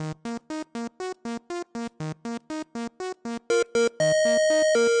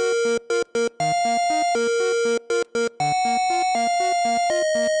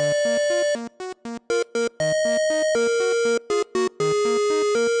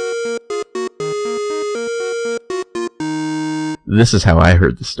This is how I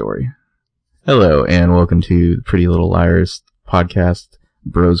heard the story. Hello, and welcome to the Pretty Little Liars podcast,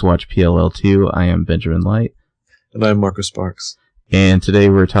 Bros Watch PLL2. I am Benjamin Light. And I'm Marcus Sparks. And today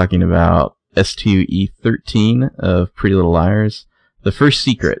we're talking about S2E13 of Pretty Little Liars, The First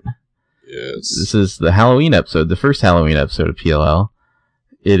Secret. Yes. This is the Halloween episode, the first Halloween episode of PLL.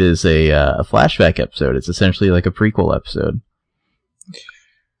 It is a flashback episode. It's essentially like a prequel episode.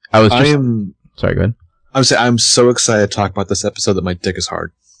 Sorry, go ahead. I'm so excited to talk about this episode that my dick is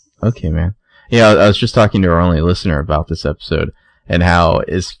hard. Okay, man. Yeah, I was just talking to our only listener about this episode and how,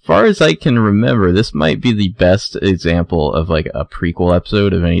 as far as I can remember, this might be the best example of like a prequel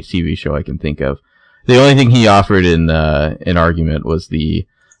episode of any TV show I can think of. The only thing he offered in argument was the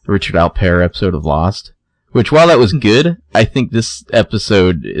Richard Alpert episode of Lost, which, while that was good, I think this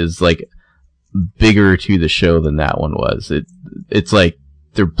episode is like bigger to the show than that one was. It's like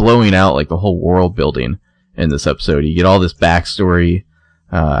they're blowing out like the whole world building in this episode. You get all this backstory.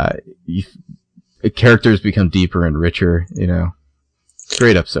 Characters become deeper and richer. You know,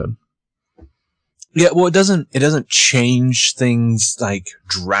 great episode. Yeah, well, it doesn't change things like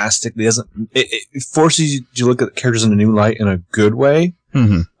drastically. It forces you to look at the characters in a new light in a good way,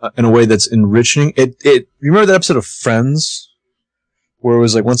 in a way that's enriching. You remember that episode of Friends, where it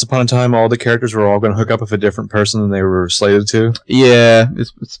was like once upon a time all the characters were all going to hook up with a different person than they were slated to? Yeah,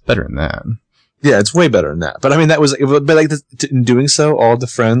 it's better than that. Yeah, it's way better than that. But I mean, but like in doing so, all the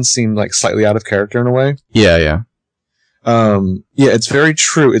friends seemed like slightly out of character in a way. Yeah. Yeah, it's very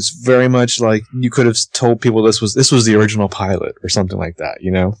true. It's very much like you could have told people this was the original pilot or something like that,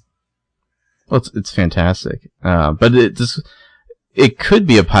 you know? Well, it's fantastic. But it could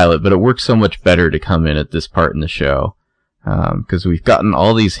be a pilot, but it works so much better to come in at this part in the show. Because we've gotten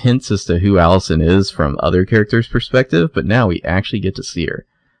all these hints as to who Allison is from other characters' perspective, but now we actually get to see her.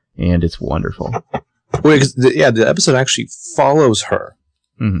 And it's wonderful. The episode actually follows her.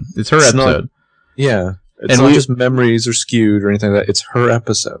 Mm-hmm. It's her episode. It's not just memories are skewed or anything like that. It's her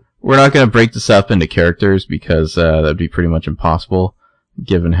episode. We're not going to break this up into characters because that would be pretty much impossible,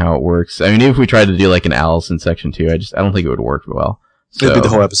 given how it works. I mean, if we tried to do like an Allison section 2, I don't think it would work well. So, it'd be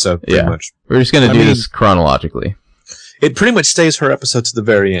the whole episode, pretty much. We're just going to do this chronologically. It pretty much stays her episode to the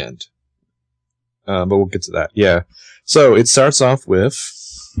very end. But we'll get to that. Yeah. So it starts off with...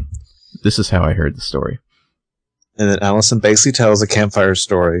 This is how I heard the story. And then Allison basically tells a campfire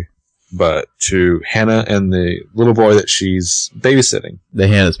story, but to Hannah and the little boy that she's babysitting. The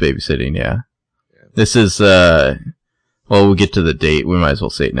Hannah's babysitting, yeah. This is, well, we'll get to the date. We might as well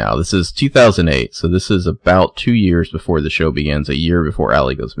say it now. This is 2008, so this is about 2 years before the show begins, a year before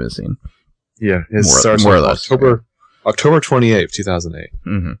Allie goes missing. Yeah, it starts more or less. October 28th, 2008.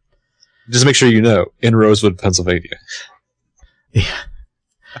 Mm-hmm. Just make sure you know, in Rosewood, Pennsylvania. Yeah.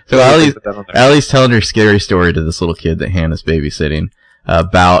 So Allie's telling her scary story to this little kid that Hannah's babysitting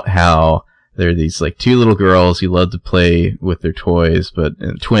about how there are these like two little girls who love to play with their toys, but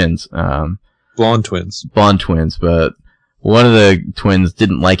twins, blonde twins, but one of the twins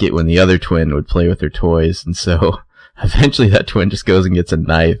didn't like it when the other twin would play with their toys, and so eventually that twin just goes and gets a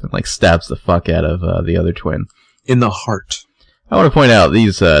knife and like stabs the fuck out of the other twin in the heart. I want to point out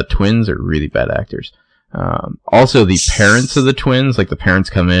these twins are really bad actors. Also, the parents of the twins, like the parents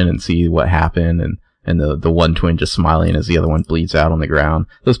come in and see what happened, and the one twin just smiling as the other one bleeds out on the ground.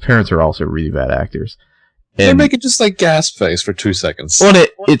 Those parents are also really bad actors. And they make it just like gasp face for 2 seconds. Well,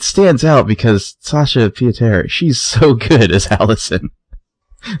 it stands out because Sasha Pieter, she's so good as Allison.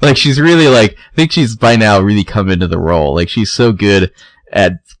 Like, she's really like, I think she's by now really come into the role. Like, she's so good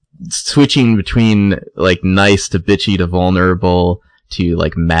at switching between like nice to bitchy to vulnerable to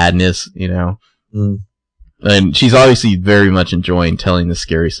like madness, you know? Mm. And she's obviously very much enjoying telling the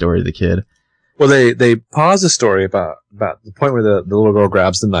scary story to the kid. Well, they pause the story about the point where the little girl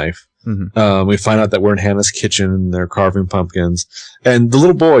grabs the knife. Mm-hmm. We find out that we're in Hannah's kitchen and they're carving pumpkins. And the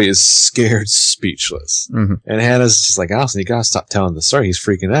little boy is scared speechless. Mm-hmm. And Hannah's just like, Allison, you gotta stop telling the story. He's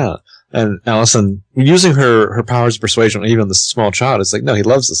freaking out. And Allison, using her powers of persuasion, even on the small child, it's like, no, he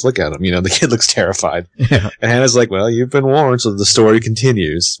loves this. Look at him. You know, the kid looks terrified. Yeah. And Hannah's like, well, you've been warned. So the story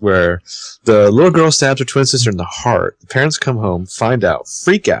continues where the little girl stabs her twin sister in the heart. The parents come home, find out,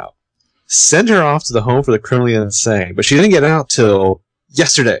 freak out, send her off to the home for the criminally insane. But she didn't get out till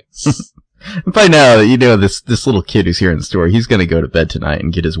yesterday. By now, you know, this little kid who's hearing the story, he's going to go to bed tonight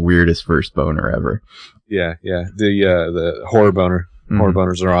and get his weirdest first boner ever. Yeah. The horror boner. Mm-hmm. Horror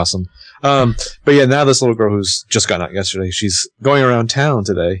boners are awesome. But yeah, now this little girl who's just gotten out yesterday, she's going around town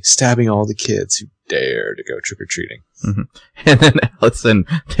today, stabbing all the kids who dare to go trick-or-treating. Mm-hmm. And then Allison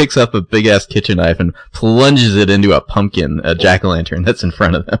picks up a big-ass kitchen knife and plunges it into a pumpkin, a jack-o'-lantern that's in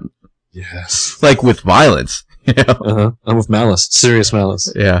front of them. Yes. Like, with violence. You know? I'm with malice, serious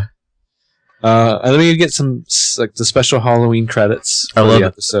malice. Yeah. And then we get some like the special Halloween credits for the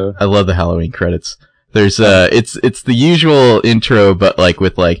episode. I love the Halloween credits. There's it's the usual intro, but like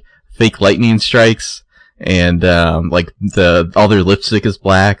with like fake lightning strikes and like all their lipstick is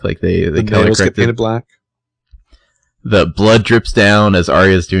black, like they color nails get corrected. painted black. The blood drips down as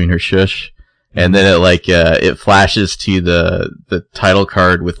Arya's doing her shush, and then it flashes to the title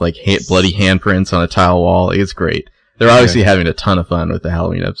card with like bloody handprints on a tile wall. It's great. They're obviously having a ton of fun with the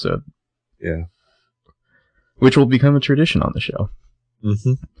Halloween episode. Yeah. Which will become a tradition on the show.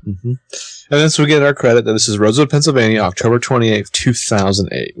 Mm-hmm. Mm-hmm. And then so we get our credit that this is Rosewood, Pennsylvania, October 28th,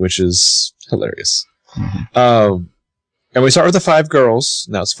 2008, which is hilarious. Mm-hmm. And we start with the 5 girls.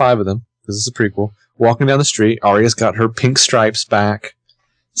 Now it's 5 of them, because it's a prequel. Walking down the street. Arya's got her pink stripes back.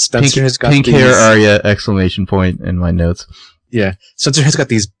 Spencer has got pink hair Arya, exclamation point in my notes. Yeah. Spencer has got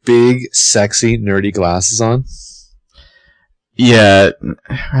these big, sexy, nerdy glasses on. Yeah,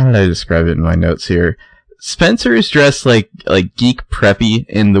 how did I describe it in my notes here? Spencer is dressed like geek preppy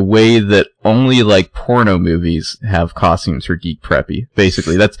in the way that only like porno movies have costumes for geek preppy.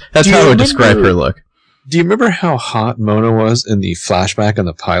 Basically, that's how I would describe her look. Do you remember how hot Mona was in the flashback and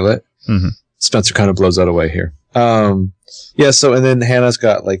the pilot? Mm-hmm. Spencer kind of blows that away here. Yeah. So and then Hannah's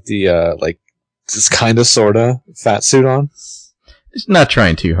got like the like this kind of sorta fat suit on. She's not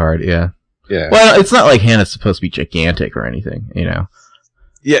trying too hard. Yeah. Yeah. Well, it's not like Hannah's supposed to be gigantic or anything, you know.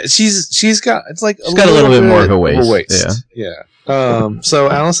 Yeah, she's got it's like she's got a little bit more of a waist. Yeah. So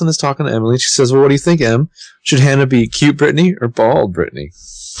Allison is talking to Emily. She says, "Well, what do you think, Em? Should Hannah be cute Brittany or bald Brittany?"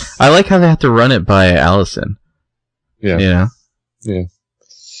 I like how they have to run it by Allison. Yeah. You know. Yeah.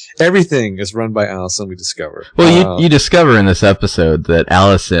 Everything is run by Allison. We discover. Well, you discover in this episode that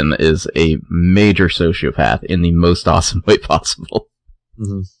Allison is a major sociopath in the most awesome way possible.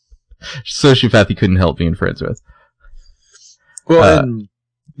 Mm-hmm. Sociopath you couldn't help being friends with. Well, and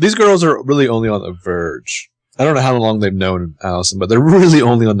these girls are really only on the verge. I don't know how long they've known Allison, but they're really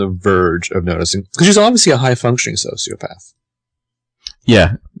only on the verge of noticing. Because she's obviously a high-functioning sociopath.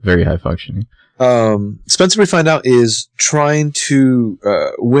 Yeah, very high-functioning. Spencer, we find out, is trying to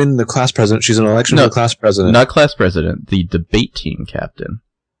win the class president. She's an election for the class president. Not class president, the debate team captain.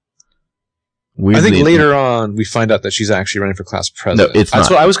 Weirdly, I think later on we find out that she's actually running for class president. No, it's not.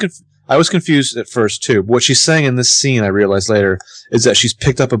 That's what I was confused at first too. What she's saying in this scene, I realized later, is that she's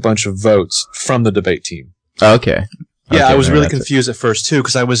picked up a bunch of votes from the debate team. Okay. Yeah, I was really confused at first too,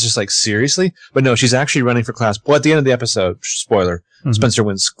 because I was just like, seriously? But no, she's actually running for class. Well, at the end of the episode, spoiler, Spencer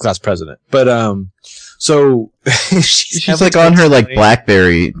wins class president. But so she's like on her like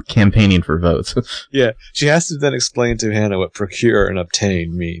BlackBerry campaigning for votes. Yeah, she has to then explain to Hannah what procure and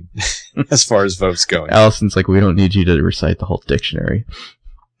obtain mean as far as votes go. Allison's like, we don't need you to recite the whole dictionary.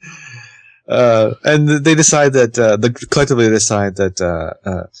 And they decide that collectively decide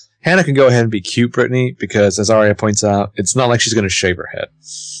that Hannah can go ahead and be cute Brittany because, as Arya points out, it's not like she's going to shave her head.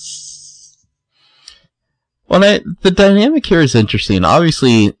 Well, the dynamic here is interesting.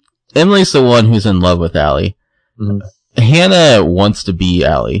 Obviously, Emily's the one who's in love with Allie. Mm-hmm. Hannah wants to be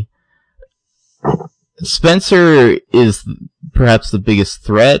Allie. Spencer is perhaps the biggest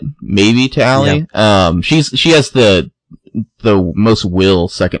threat, maybe, to Allie. Yeah. She has the most willpower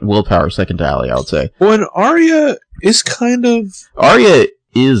second to Allie, I would say. Well, and Arya is kind of... Arya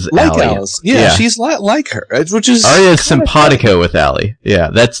is like Allie. Alice. Yeah, she's like her, which is... Arya is simpatico with Allie. Yeah,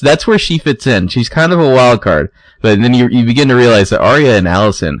 that's where she fits in. She's kind of a wild card. But then you begin to realize that Arya and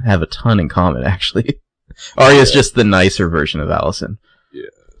Allison have a ton in common, actually. Arya's just the nicer version of Allison.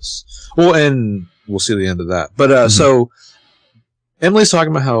 Yes. Well, and we'll see the end of that. But, so, Emily's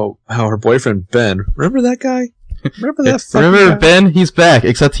talking about how her boyfriend, Ben, remember that guy? Remember that Remember guy? Ben? He's back,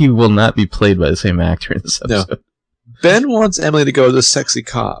 except he will not be played by the same actor in this episode. No. Ben wants Emily to go as a sexy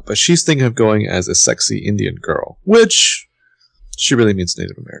cop, but she's thinking of going as a sexy Indian girl, which she really means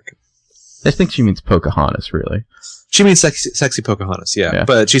Native American. I think she means Pocahontas, really. She means sexy Pocahontas, yeah,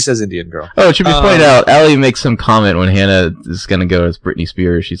 but she says Indian girl. Oh, it should be pointed out, Allie makes some comment when Hannah is going to go as Britney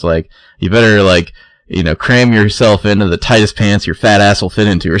Spears. She's like, you better, like, you know, cram yourself into the tightest pants your fat ass will fit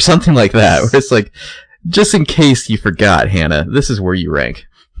into, or something like that, where it's like, just in case you forgot, Hannah, this is where you rank.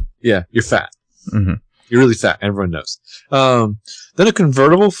 Yeah, you're fat. Mm-hmm. You're really fat. Everyone knows. Then a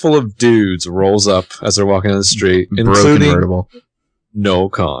convertible full of dudes rolls up as they're walking down the street, including convertible. Noel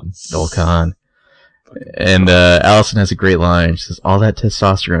Kahn. Noel Kahn. And Allison has a great line. She says, all that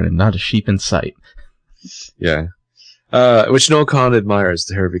testosterone and not a sheep in sight. Yeah. Which Noel Kahn admires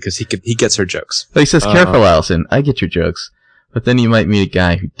to her because he gets her jokes. But he says, careful, Allison. I get your jokes. But then you might meet a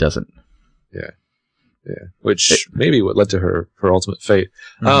guy who doesn't. Yeah. Yeah. Which maybe what led to her ultimate fate.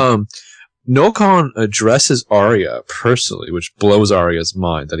 Mm-hmm. Noel Khan addresses Arya personally, which blows Arya's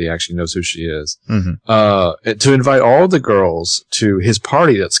mind that he actually knows who she is. Mm-hmm. To invite all the girls to his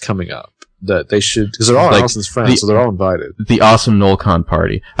party that's coming up. That they should, because they're all Allison's friends, so they're all invited. The awesome Noel Khan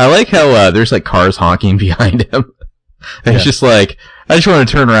party. I like how there's like cars honking behind him. And it's just like, I just want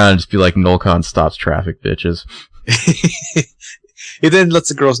to turn around and just be like, Noel Khan stops traffic, bitches. He then lets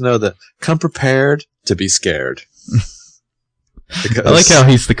the girls know that come prepared to be scared. I like how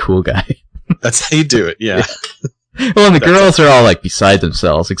he's the cool guy. That's how you do it, yeah. Well, and the girls are all like beside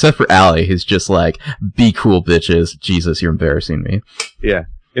themselves, except for Allie, who's just like, be cool, bitches. Jesus, you're embarrassing me. Yeah.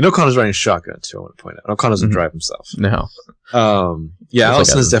 And Noel Khan is riding a shotgun, too, I want to point out. Noel Khan doesn't drive himself. No. Yeah,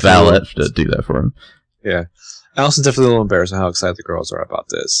 Allison is definitely... valet to do that for him. Yeah. Allison's definitely a little embarrassed at how excited the girls are about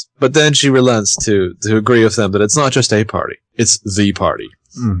this. But then she relents to agree with them that it's not just a party. It's the party.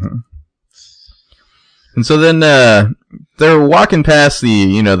 Mm-hmm. And so then they're walking past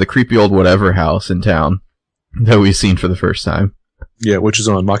the creepy old whatever house in town that we've seen for the first time. Yeah, which is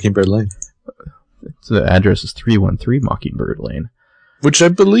on Mockingbird Lane. So the address is 313 Mockingbird Lane. Which I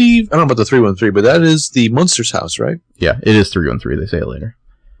believe, I don't know about the 313, but that is the Munsters house, right? Yeah, it is 313. They say it later.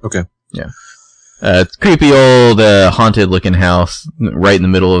 Okay. Yeah. It's a creepy old haunted-looking house right in the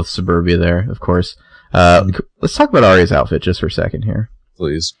middle of suburbia there, of course. Let's talk about Arya's outfit just for a second here.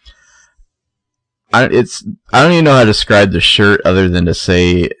 Please. I don't even know how to describe the shirt other than to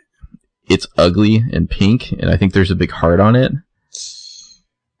say it's ugly and pink, and I think there's a big heart on it.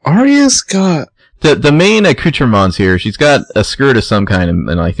 Arya's got... The main accoutrements here, she's got a skirt of some kind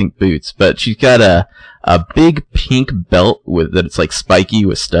and I think boots, but she's got a big pink belt that it's like spiky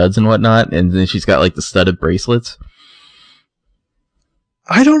with studs and whatnot, and then she's got like the studded bracelets.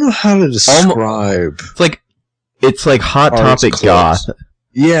 I don't know how to describe. It's like Hot Topic goth.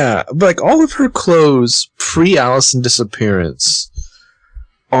 Yeah, but like all of her clothes pre-Allison disappearance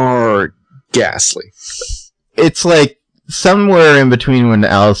are ghastly. It's like somewhere in between when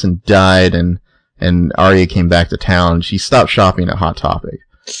Allison died and Arya came back to town, she stopped shopping at Hot Topic.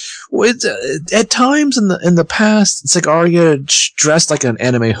 Well, at times in the past, it's like Arya dressed like an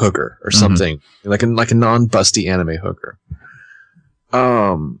anime hooker or something, like a non-busty anime hooker.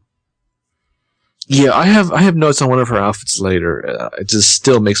 Yeah, I have notes on one of her outfits later. It just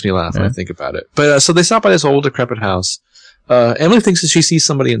still makes me laugh when I think about it. But so they stop by this old decrepit house. Emily thinks that she sees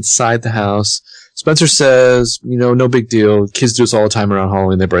somebody inside the house. Spencer says, no big deal. Kids do this all the time around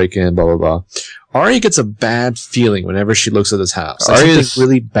Halloween. They break in, blah, blah, blah. Arya gets a bad feeling whenever she looks at this house. Like something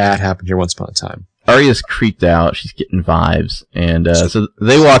really bad happened here once upon a time. Arya's creeped out. She's getting vibes. And so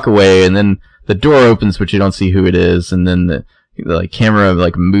they walk away, and then the door opens, but you don't see who it is. And then the camera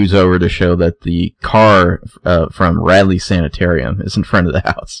moves over to show that the car from Radley's Sanitarium is in front of the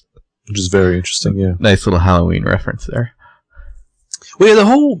house. Which is very interesting, yeah. Nice little Halloween reference there. Well, yeah, the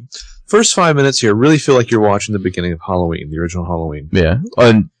whole first 5 minutes here really feel like you're watching the beginning of Halloween, the original Halloween. Yeah,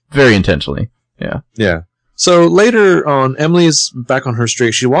 and very intentionally. Yeah. Yeah. So later on, Emily is back on her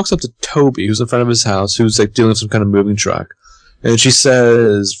street. She walks up to Toby, who's in front of his house, who's dealing with some kind of moving truck. And she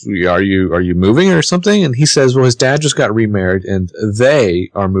says, are you moving or something? And he says, well, his dad just got remarried and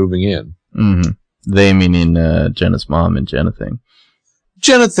they are moving in. Mm-hmm. They meaning Jenna's mom and Jenna Thing.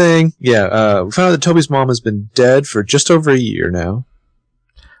 Jenna Thing. Yeah. We found out that Toby's mom has been dead for just over a year now.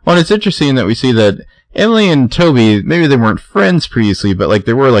 Well, it's interesting that we see that Emily and Toby, maybe they weren't friends previously, but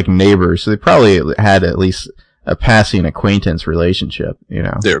they were neighbors, so they probably had at least a passing acquaintance relationship,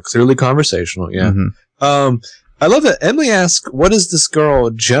 They're clearly conversational, yeah. Mm-hmm. I love that Emily asks, what is this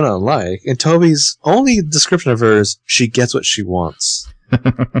girl Jenna like? And Toby's only description of her is, she gets what she wants.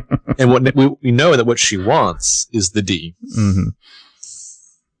 And what we know that what she wants is the D. Mm-hmm.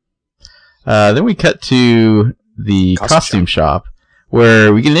 Then we cut to the costume shop,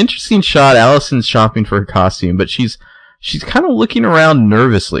 where we get an interesting shot. Allison's shopping for her costume, but she's kind of looking around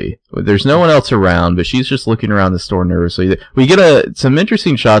nervously. There's no one else around, but she's just looking around the store nervously. We get some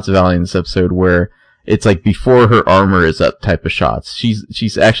interesting shots of Allie in this episode where it's before her armor is up type of shots.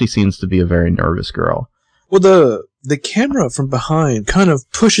 She's actually seems to be a very nervous girl. Well, the camera from behind kind of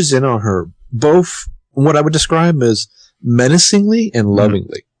pushes in on her, both what I would describe as menacingly and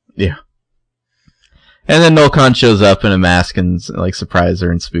lovingly. Yeah. And then Noel Khan shows up in a mask and surprises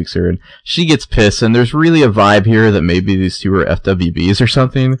her and spooks her, and she gets pissed. And there's really a vibe here that maybe these two are FWBs or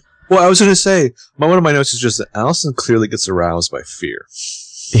something. Well, I was going to say, one of my notes is just that Allison clearly gets aroused by fear.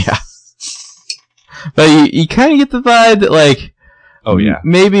 Yeah. But you kind of get the vibe that oh yeah,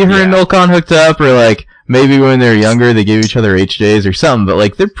 maybe her and Noel Khan hooked up, or maybe when they were younger they gave each other HJs or something.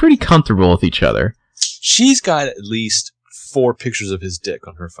 But they're pretty comfortable with each other. She's got at least 4 pictures of his dick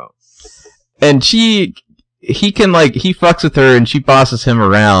on her phone. And she he can like he fucks with her and she bosses him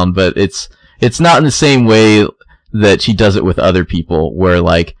around, but it's not in the same way that she does it with other people, where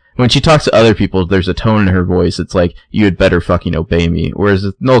like when she talks to other people, there's a tone in her voice. It's like, you had better fucking obey me. Whereas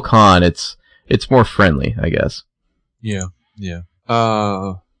with Noel Khan, it's more friendly, I guess. Yeah.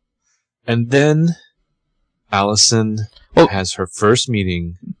 And then Allison has her first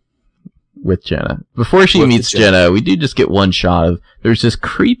meeting with Jenna. Before she meets Jenna, we do just get one shot of, there's this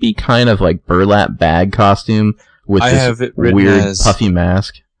creepy kind of like burlap bag costume with this weird puffy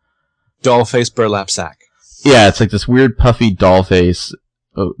mask. Doll face burlap sack. Yeah, it's like this weird puffy doll face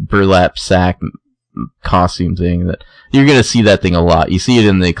burlap sack costume thing that you're going to see that thing a lot. You see it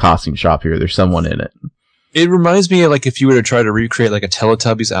in the costume shop here. There's someone in it. It reminds me of like if you were to try to recreate like a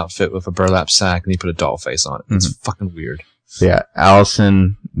Teletubbies outfit with a burlap sack and you put a doll face on it. It's fucking weird. So yeah,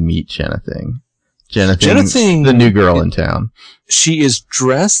 Allison meet Jenna Thing. Jenna Thing, the new girl in town. She is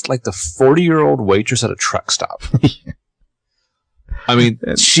dressed like the 40-year-old waitress at a truck stop. I mean,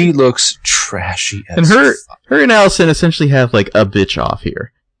 she looks trashy as her and Allison essentially have like a bitch off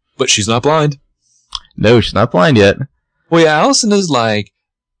here. But she's not blind. No, she's not blind yet. Well, yeah, Allison is like,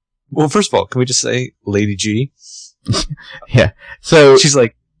 well, first of all, can we just say Lady G? Yeah. So she's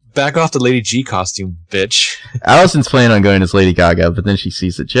like, back off the Lady G costume, bitch. Allison's planning on going as Lady Gaga, but then she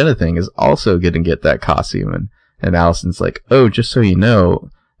sees that Jenna Thing is also going to get that costume, and Allison's like, oh, just so you know,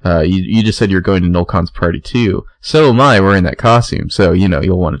 you just said you're going to Noel Khan's party too. So am I wearing that costume, so, you know,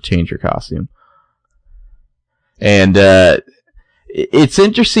 you'll want to change your costume. And, it's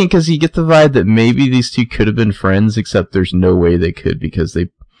interesting because you get the vibe that maybe these two could have been friends, except there's no way they could because they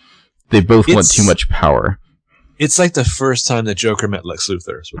both want too much power. It's like the first time the Joker met Lex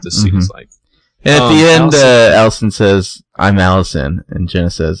Luthor is what this scene is like. And at the end, Allison says, I'm Allison, and Jenna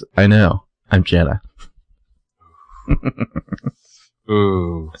says, I know, I'm Jenna.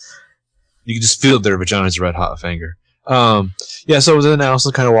 Ooh. You can just feel their vaginas red hot with anger. Yeah, so then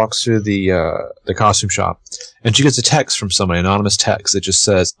Allison kind of walks through the costume shop, and she gets a text from somebody, an anonymous text that just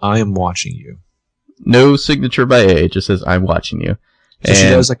says, I am watching you. No signature by A, it just says, I'm watching you. So she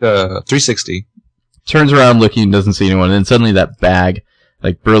does like a 360. Turns around looking, doesn't see anyone, and then suddenly that bag,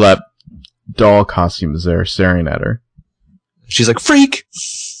 like burlap doll costume is there staring at her. She's like, freak!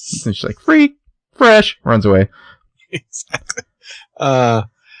 And she's like, freak! Fresh! Runs away. Exactly.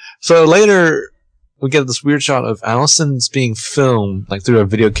 So later, we get this weird shot of Allison's being filmed, like through a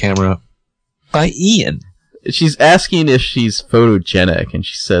video camera, by Ian. She's asking if she's photogenic, and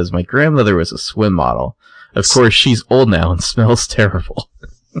she says, my grandmother was a swim model. Of course, she's old now and smells terrible.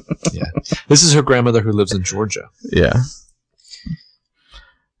 Yeah. This is her grandmother who lives in Georgia. Yeah.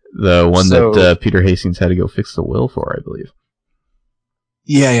 The one that Peter Hastings had to go fix the will for, I believe.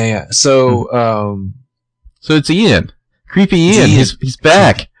 Yeah. So, so it's Ian. Creepy Ian. He's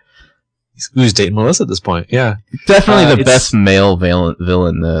back. Who's dating Melissa at this point? Yeah. Definitely the best male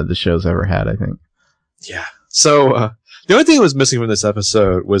villain the show's ever had, I think. Yeah. So, the only thing that was missing from this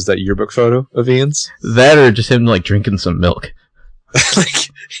episode was that yearbook photo of Ian's. That or just him, like, drinking some milk. Like,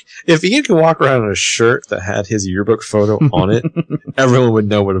 if Ian could walk around in a shirt that had his yearbook photo on it, everyone would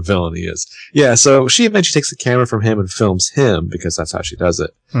know what a villain he is. Yeah, so she eventually takes the camera from him and films him, because that's how she does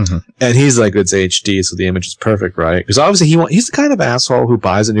it. Mm-hmm. And he's like, it's HD, so the image is perfect, right? Because obviously he's the kind of asshole who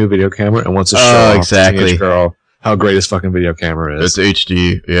buys a new video camera and wants to show off to a teenage girl how great his fucking video camera is. It's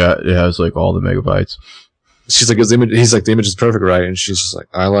HD. Yeah, it has like all the megabytes. She's like, he's like, the image is perfect, right? And she's just like,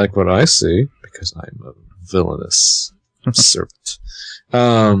 I like what I see because I'm a villainous servant.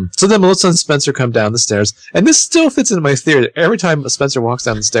 So then Melissa and Spencer come down the stairs, and this still fits into my theory that every time Spencer walks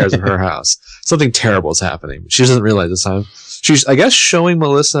down the stairs of her house, something terrible is happening. She doesn't realize this time. She's, I guess, showing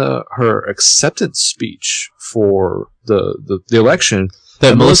Melissa her acceptance speech for the election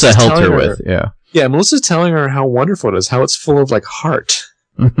that Melissa helped her with. Yeah, Melissa's telling her how wonderful it is, how it's full of like heart.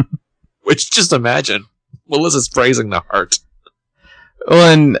 Which, just imagine, Melissa's praising the heart.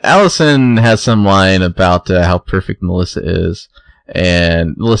 Well, and Allison has some line about how perfect Melissa is.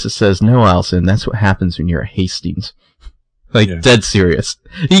 And Melissa says, no, Allison, that's what happens when you're a Hastings. Like, dead serious.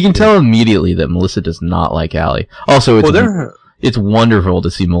 You can tell immediately that Melissa does not like Allie. Also, it's wonderful to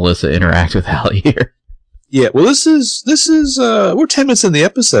see Melissa interact with Allie here. Yeah, well, this is, we're 10 minutes in the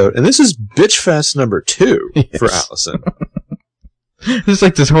episode, and this is Bitch Fest number 2 for Allison. It's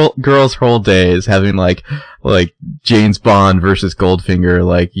like this girl's whole day is having like James Bond versus Goldfinger,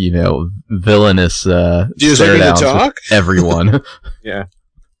 like, you know, villainous stare downs with everyone. Yeah.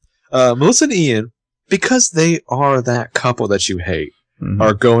 Melissa and Ian, because they are that couple that you hate,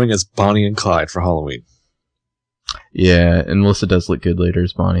 are going as Bonnie and Clyde for Halloween. Yeah, and Melissa does look good later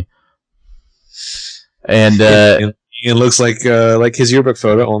as Bonnie. And Ian Ian looks like his yearbook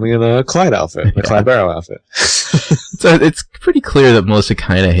photo, only in a Clyde outfit, a Clyde Barrow outfit. So it's pretty clear that Melissa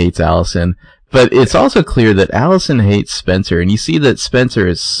kind of hates Allison, but it's also clear that Allison hates Spencer, and you see that Spencer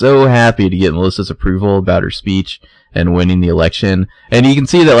is so happy to get Melissa's approval about her speech and winning the election, and you can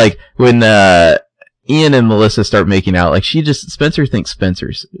see that like when Ian and Melissa start making out, like Spencer thinks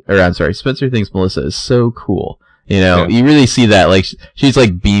Melissa is so cool. You really see that, like she's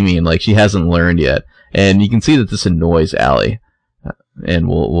like beaming, like she hasn't learned yet. And you can see that this annoys Allie, and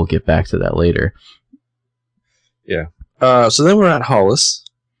we'll get back to that later. Yeah. So then we're at Hollis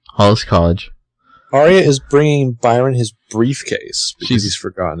College. Arya is bringing Byron his briefcase because he's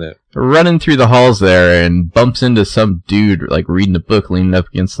forgotten it. Running through the halls there and bumps into some dude like reading a book leaning up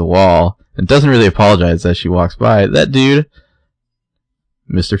against the wall and doesn't really apologize as she walks by. That dude,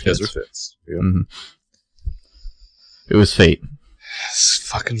 Mr. Fitz. Mr. Fitz. Yeah. Mm-hmm. It was fate. It's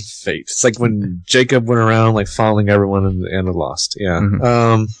fucking fate. It's like when Jacob went around like following everyone and lost. Yeah.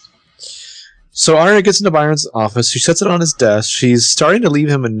 Mm-hmm. So Arya gets into Byron's office. She sets it on his desk. She's starting to leave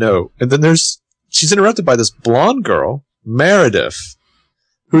him a note, and then she's interrupted by this blonde girl, Meredith,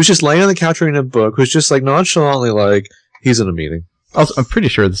 who's just laying on the couch reading a book. Who's just like nonchalantly like he's in a meeting. Also, I'm pretty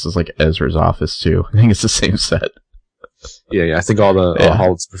sure this is like Ezra's office too. I think it's the same set. Yeah. I think all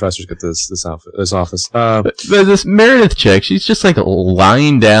Hogwarts professors get this office. But this Meredith chick, she's just like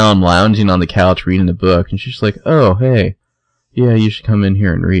lying down, lounging on the couch, reading a book, and she's like, "Oh, hey, yeah, you should come in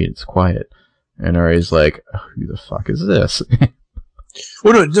here and read. It's quiet." And Arya's like, oh, "Who the fuck is this?"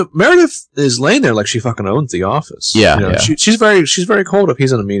 Well, no, Meredith is laying there like she fucking owns the office. Yeah, She's very cold if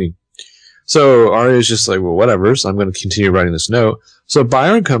he's in a meeting. So Arya's just like, well, whatever. So I'm going to continue writing this note. So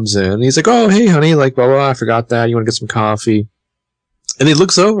Byron comes in. And he's like, oh, hey, honey, like, blah, blah, I forgot that. You want to get some coffee? And he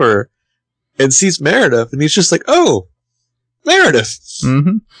looks over and sees Meredith, and he's just like, oh, Meredith.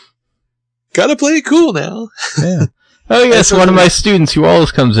 Mm-hmm. Gotta play it cool now. Yeah. Oh, yes, one of my students who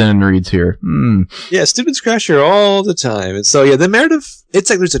always comes in and reads here. Yeah, students crash here all the time. And so, yeah, then Meredith, it's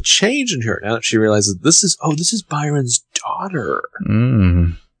like there's a change in her now that she realizes this is Byron's daughter.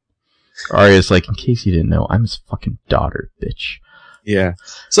 Arya's like, in case you didn't know, I'm his fucking daughter, bitch. Yeah.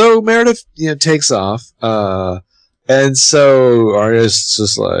 So Meredith, takes off. And so Arya's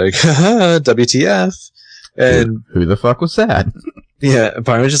just like, WTF. And who the fuck was that? Yeah,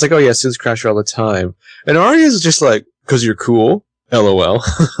 Byron's just like, oh yeah, students crash here all the time. And Arya's just like, because you're cool, LOL.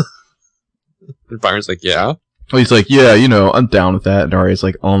 And Byron's like, yeah. Well, he's like, yeah, I'm down with that. And Arya's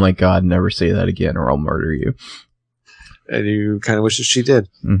like, oh my god, never say that again or I'll murder you. And you kind of wish that she did.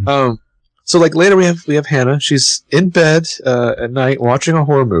 Mm-hmm. So like later we have Hannah. She's in bed at night watching a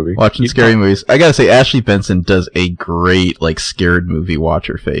horror movie. Watching scary movies. I gotta say, Ashley Benson does a great, like, scared movie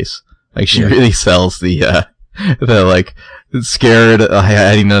watcher face. Like, she really sells the like, scared,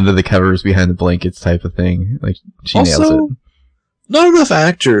 hiding under the covers behind the blankets type of thing. Like, she nails it. Not enough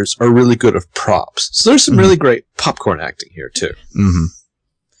actors are really good at props. So there's some really great popcorn acting here, too.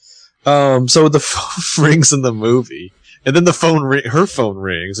 Mm-hmm. So the phone rings in the movie, and then her phone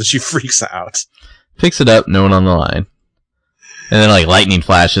rings, and she freaks out. Picks it up, no one on the line. And then, like, lightning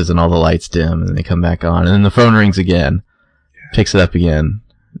flashes, and all the lights dim, and they come back on. And then the phone rings again. Picks it up again.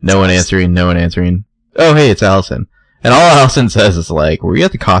 No one answering. Oh, hey, it's Allison. And all Allison says is like, were you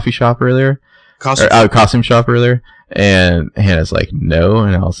at the coffee shop earlier? Costume shop earlier? And Hannah's like, no.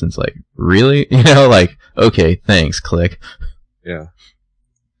 And Allison's like, really? Like, okay, thanks, click. Yeah.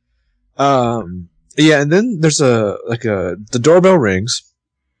 Yeah, and then there's the doorbell rings.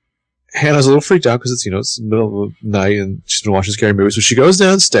 Hannah's a little freaked out because it's the middle of the night and she's been watching scary movies. So she goes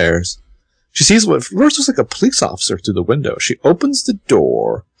downstairs. She sees what first looks like a police officer through the window. She opens the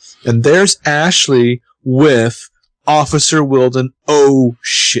door, and there's Ashley with Officer Wilden. Oh,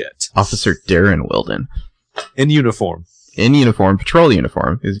 shit. Officer Darren Wilden. In uniform, patrol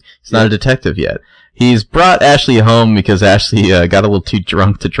uniform. He's not a detective yet. He's brought Ashley home because Ashley got a little too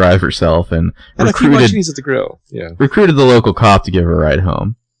drunk to drive herself and recruited at the grill. Yeah. Recruited the local cop to give her a ride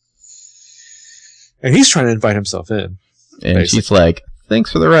home. And he's trying to invite himself in. And basically. She's like,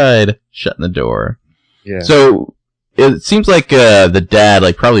 thanks for the ride, shutting the door. Yeah. So it seems like the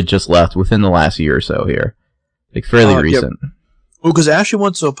dad probably just left within the last year or so here. Like fairly recent. Yeah. Well, because Ashley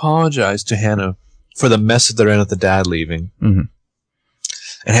wants to apologize to Hannah for the mess that they're in with the dad leaving. Mm-hmm.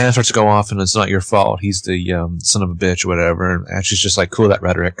 And Hannah starts to go off, and it's not your fault. He's the son of a bitch or whatever. And Ashley's just like, cool, that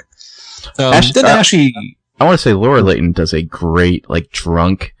rhetoric. Ashley... I want to say Laura Layton does a great,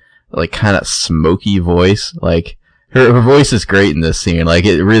 drunk, kind of smoky voice. Her voice is great in this scene.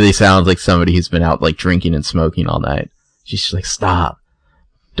 It really sounds like somebody who's been out, drinking and smoking all night. She's just like, stop.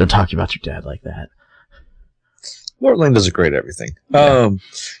 Don't talk about your dad like that. Laura Lane does a great everything. Yeah.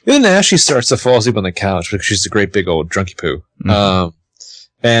 Then Ashley starts to fall asleep on the couch because she's a great big old drunky poo. Mm-hmm.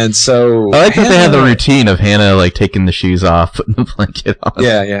 And so I like that they have the routine of Hannah like taking the shoes off, putting the blanket on.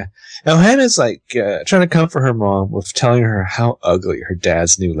 Yeah. Now Hannah's like trying to comfort her mom with telling her how ugly her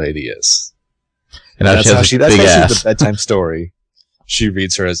dad's new lady is. And that's how she the bedtime story. She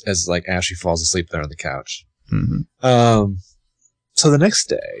reads her as like Ashley falls asleep there on the couch. Mm-hmm. So the next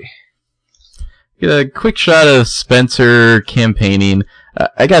day, get a quick shot of Spencer campaigning.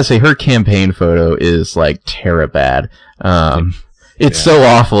 I gotta say, her campaign photo is like bad. It's so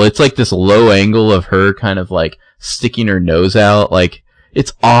awful. It's like this low angle of her kind of like sticking her nose out. Like,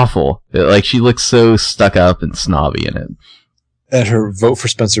 it's awful. Like, she looks so stuck up and snobby in it. And her Vote for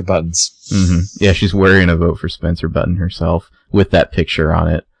Spencer buttons. Mm-hmm. Yeah, she's wearing a Vote for Spencer button herself with that picture on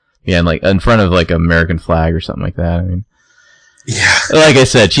it. Yeah, and like in front of like American flag or something like that. I mean, yeah. Like I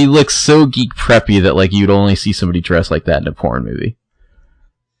said, she looks so geek preppy that like you'd only see somebody dressed like that in a porn movie.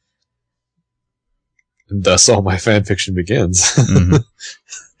 And thus all my fan fiction begins.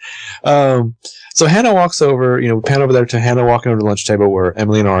 Mm-hmm. So Hannah walks over, we pan over there to Hannah walking over to the lunch table where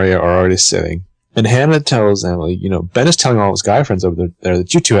Emily and Aria are already sitting. And Hannah tells Emily, Ben is telling all his guy friends over there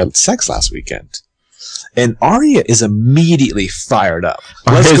that you two had sex last weekend. And Aria is immediately fired up.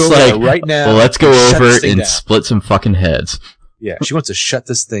 Let's go like, right now. Well, let's go over and split some fucking heads. Yeah, she wants to shut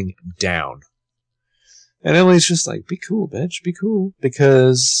this thing down. And Emily's just like, be cool, bitch, be cool.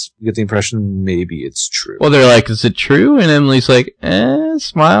 Because you get the impression maybe it's true. Well, they're like, is it true? And Emily's like,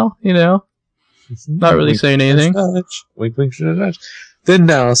 smile, Not really saying anything. Wink, wink, nudge. Then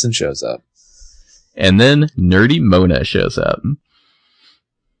Allison shows up. And then nerdy Mona shows up.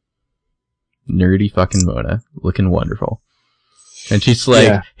 Nerdy fucking Mona. Looking wonderful. And she's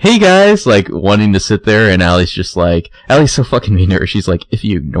like, hey guys, like wanting to sit there, and Allie's just like, Allie's so fucking mean to her. She's like, if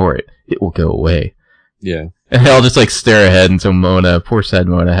you ignore it, it will go away. Yeah. And they all just like stare ahead, and so Mona, poor sad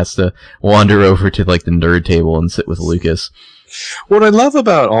Mona, has to wander over to like the nerd table and sit with Lucas. What I love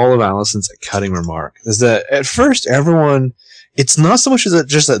about all of Allison's cutting remark is that at first everyone, it's not so much as that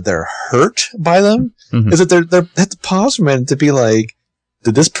just that they're hurt by them, is that they have to pause for a minute to be like,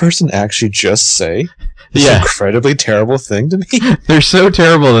 did this person actually just say this incredibly terrible thing to me? They're so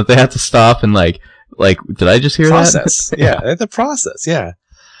terrible that they have to stop and like, did I just hear process. that? They have to process. Yeah.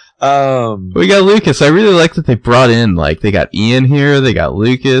 We got Lucas. I really like that they brought in, like, they got Ian here, they got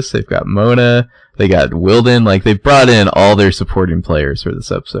Lucas, they've got Mona, they got Wilden. Like, they brought in all their supporting players for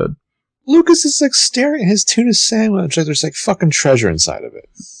this episode. Lucas is like staring at his tuna sandwich like there's like fucking treasure inside of it.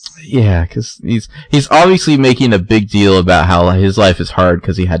 Yeah, because he's obviously making a big deal about how his life is hard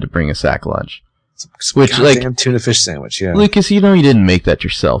because he had to bring a sack lunch. Which, goddamn tuna fish sandwich, yeah. Lucas, you didn't make that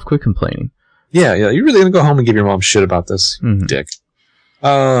yourself. Quit complaining. Yeah, you really gonna go home and give your mom shit about this, dick.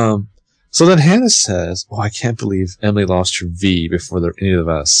 So then Hannah says, I can't believe Emily lost her V before any of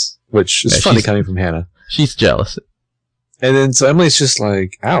us. Which is funny coming from Hannah. She's jealous. And then so Emily's just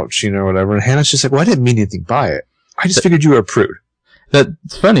like, ouch, whatever. And Hannah's just like, I didn't mean anything by it. I just figured you were a prude.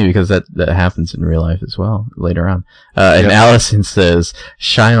 That's funny because that happens in real life as well later on. And Allison says,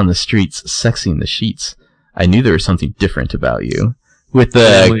 shy on the streets, sexy in the sheets. I knew there was something different about you. With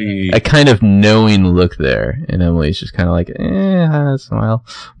a kind of knowing look there. And Emily's just kind of like, smile.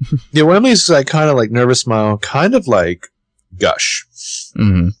 Yeah, well, Emily's like kind of like nervous smile, kind of like gush.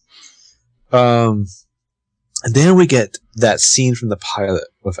 Mm-hmm. And then we get that scene from the pilot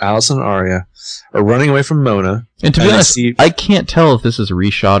with Allison and Aria are running away from Mona. And to be honest, I can't tell if this is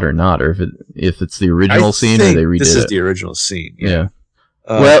reshot or not, or if it's the original scene or they redid it. This is the original scene. Yeah.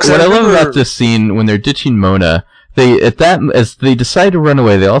 What I love about this scene, when they're ditching Mona, as they decide to run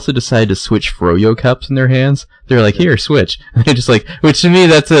away, they also decide to switch Froyo cups in their hands. They're like, here, switch. And they're just like, which to me,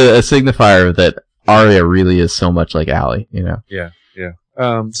 that's a signifier that Aria really is so much like Allie, Yeah.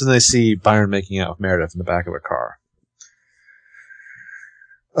 So then they see Byron making out with Meredith in the back of a car.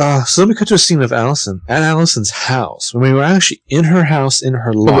 So then we cut to a scene of Allison at Allison's house, when we were actually in her house in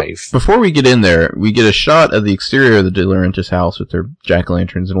her life. Before we get in there, we get a shot of the exterior of the De Laurentiis house with their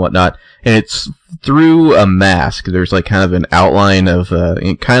jack-o'-lanterns and whatnot, and it's through a mask. There's like kind of an outline of,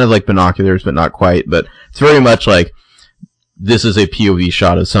 kind of like binoculars, but not quite, but it's very much like, this is a POV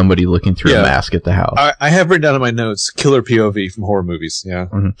shot of somebody looking through a mask at the house. I have written down in my notes, killer POV from horror movies, yeah.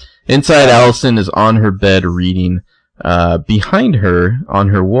 Mm-hmm. Inside, Allison is on her bed reading. Behind her, on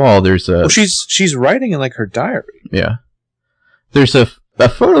her wall, there's a... Well, she's writing in, like, her diary. Yeah. There's a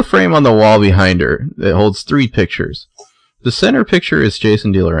photo frame on the wall behind her that holds 3 pictures. The center picture is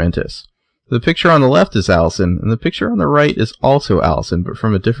Jason De Laurentiis. The picture on the left is Allison, and the picture on the right is also Allison, but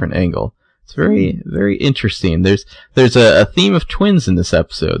from a different angle. It's very, very interesting. There's a theme of twins in this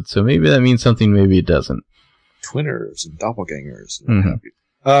episode, so maybe that means something, maybe it doesn't. twinners and doppelgangers. And what have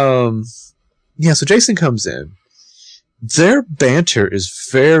you. Yeah, so Jason comes in. Their banter is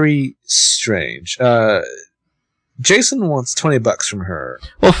very strange. Jason wants $20 from her.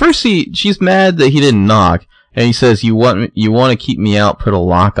 Well, first she's mad that he didn't knock, and he says, "You want to keep me out? Put a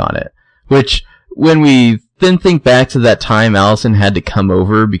lock on it." Which, when we then think back to that time Allison had to come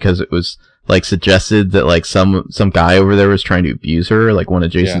over because it was like suggested that like some guy over there was trying to abuse her, like one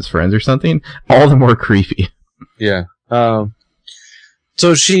of Jason's friends or something, all the more creepy. Yeah.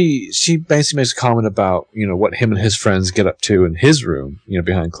 So she basically makes a comment about, what him and his friends get up to in his room,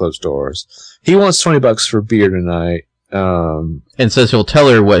 behind closed doors. He wants $20 for beer tonight. And says he'll tell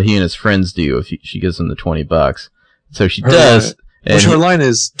her what he and his friends do if she gives him the $20. So she does. Which her line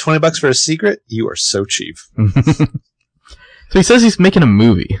is, $20 for a secret? You are so cheap. So he says he's making a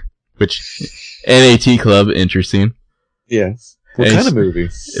movie, which NAT Club, interesting. Yeah. What kind of movie?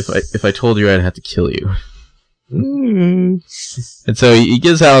 If I told you, I'd have to kill you. And so he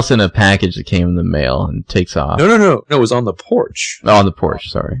gives Allison a package that came in the mail and takes off. No, it was on the porch. Oh, on the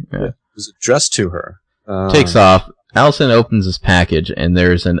porch, sorry. Yeah. It was addressed to her. Takes off. Allison opens this package, and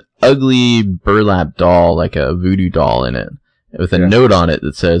there's an ugly burlap doll, like a voodoo doll in it, with a note on it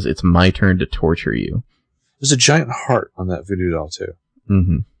that says, "It's my turn to torture you." There's a giant heart on that voodoo doll, too.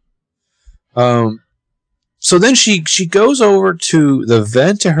 Mm-hmm. So then she goes over to the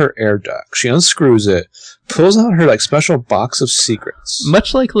vent to her air duct. She unscrews it, pulls out her special box of secrets.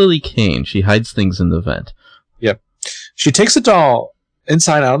 Much like Lily Kane, she hides things in the vent. Yep. She takes the doll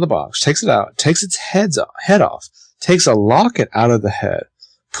inside out of the box, takes it out, takes its head off, takes a locket out of the head,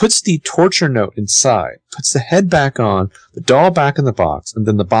 puts the torture note inside, puts the head back on, the doll back in the box, and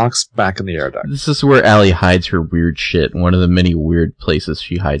then the box back in the air duct. This is where Allie hides her weird shit. One of the many weird places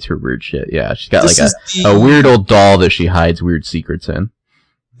she hides her weird shit. Yeah, she's got a weird old doll that she hides weird secrets in.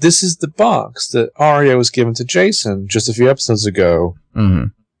 This is the box that Arya was given to Jason just a few episodes ago. Mm-hmm.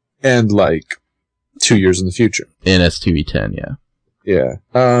 And 2 years in the future. In S2E10, yeah. Yeah.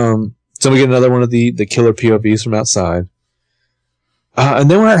 So we get another one of the killer POVs from outside.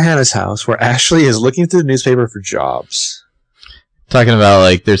 And then we're at Hannah's house, where Ashley is looking through the newspaper for jobs. Talking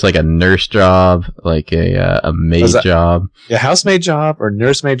about, there's a nurse job, a maid job. Yeah, housemaid job or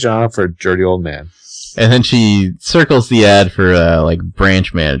nursemaid job for a dirty old man. And then she circles the ad for,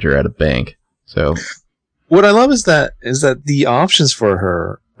 branch manager at a bank. So, what I love is that the options for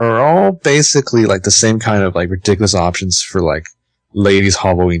her are all basically, the same kind of, ridiculous options for, ladies'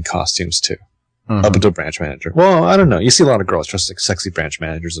 Halloween costumes, too. Mm-hmm. Up until branch manager. Well, I don't know. You see a lot of girls dressed like sexy branch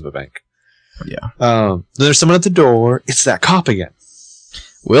managers of a bank. Yeah. Then there's someone at the door. It's that cop again.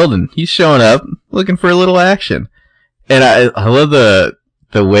 Wilden. He's showing up, looking for a little action. And I love the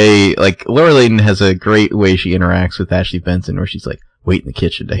way, Laura Layton has a great way she interacts with Ashley Benson, where she's wait in the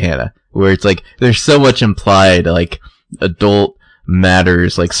kitchen to Hannah. Where it's there's so much implied, adult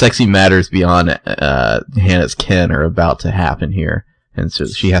matters, sexy matters beyond Hannah's ken are about to happen here. And so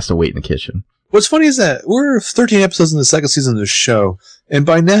she has to wait in the kitchen. What's funny is that we're 13 episodes in the second season of the show, and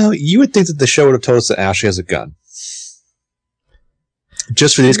by now you would think that the show would have told us that Ashley has a gun.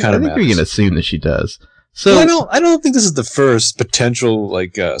 Just for these kind of matters. I think we can assume that she does. So well, I don't think this is the first potential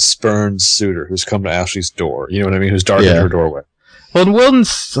spurned suitor who's come to Ashley's door. You know what I mean? Who's darkened her doorway. Well, and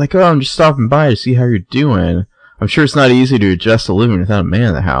Wilden's I'm just stopping by to see how you're doing. I'm sure it's not easy to adjust to living without a man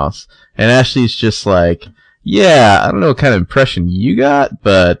in the house. And Ashley's just yeah, I don't know what kind of impression you got,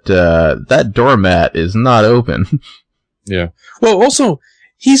 but that doormat is not open. Yeah. Well, also,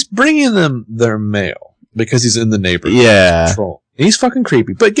 he's bringing them their mail because he's in the neighborhood. Yeah. Control. And he's fucking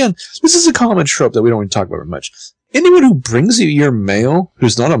creepy. But again, this is a common trope that we don't even talk about very much. Anyone who brings you your mail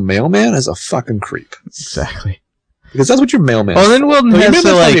who's not a mailman is a fucking creep. Exactly. Because that's what your mailman is. Oh, then Wilden has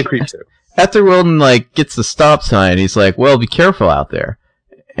to be a creep too. After Wilden gets the stop sign, he's well, be careful out there.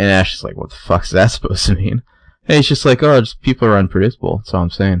 And Ashley's what the fuck's that supposed to mean? And he's just just people are unpredictable. That's all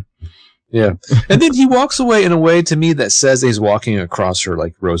I'm saying. Yeah. And then he walks away in a way to me that says he's walking across her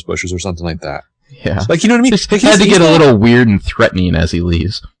rose bushes or something like that. Yeah. You know what I mean? He had to get a little weird and threatening as he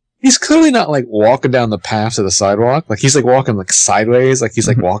leaves. He's clearly not walking down the path to the sidewalk. He's walking sideways. He's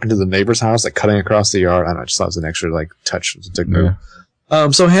walking to the neighbor's house, cutting across the yard. I don't know. I just thought it was an extra touch. It was a move.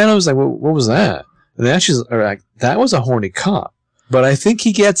 Yeah. So Hannah was well, what was that? And then she's that was a horny cop. But I think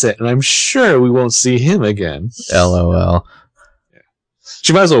he gets it, and I'm sure we won't see him again. LOL. Yeah.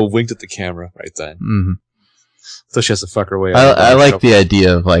 She might as well have winked at the camera right then. Mm-hmm. So she has to fuck her way out. I like the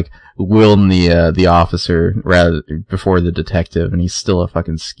idea of Wilden the officer rather before the detective, and he's still a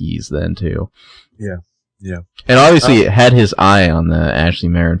fucking skis then too. Yeah. Yeah. And obviously had his eye on the Ashley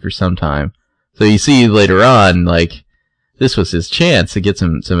Marin for some time. So you see later on, this was his chance to get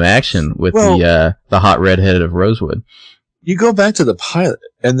some action with the hot redhead of Rosewood. You go back to the pilot,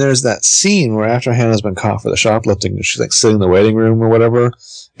 and there's that scene where after Hannah's been caught for the shoplifting, she's like sitting in the waiting room or whatever,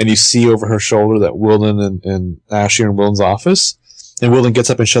 and you see over her shoulder that Wilden and Ashley are in Wilden's office, and Wilden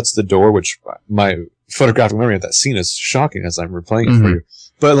gets up and shuts the door, which my photographic memory of that scene is shocking as I'm replaying it for you.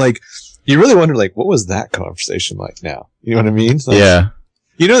 But like, you really wonder, like, what was that conversation like now? You know what I mean? Like, yeah.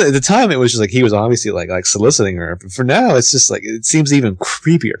 You know, at the time it was just like he was obviously like soliciting her, but for now it's just like it seems even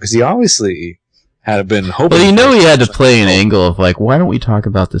creepier because he obviously had been hoping. Well, you know, he had to play an angle of like, why don't we talk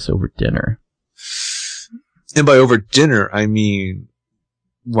about this over dinner? And by over dinner, I mean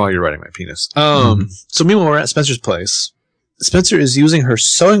while you're riding my penis. So meanwhile, we're at Spencer's place. Spencer is using her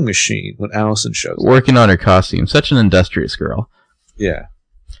sewing machine when Allison shows up. Working on her costume. Such an industrious girl. Yeah.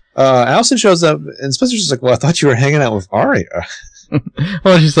 Allison shows up, and Spencer's just like, well, I thought you were hanging out with Arya.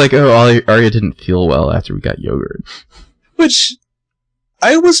 Well, she's like, oh, Arya didn't feel well after we got yogurt. Which,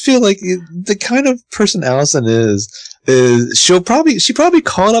 I always feel like the kind of person Allison is she probably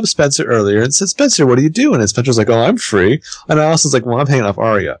called up Spencer earlier and said, Spencer, what are you doing? And Spencer's like, oh, I'm free. And Allison's like, well, I'm hanging off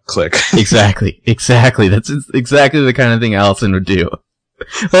Arya. Click. Exactly. That's exactly the kind of thing Allison would do.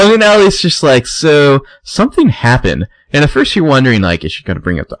 Well, I mean, Allie's just like, so something happened. And at first you're wondering, like, is she going to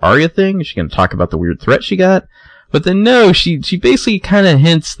bring up the Arya thing? Is she going to talk about the weird threat she got? But then no, she basically kind of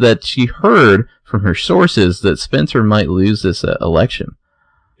hints that she heard from her sources that Spencer might lose this election.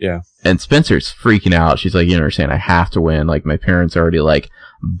 Yeah. And Spencer's freaking out. She's like, you understand, I have to win. Like, my parents already, like,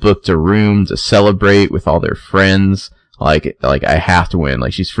 booked a room to celebrate with all their friends. Like, I have to win.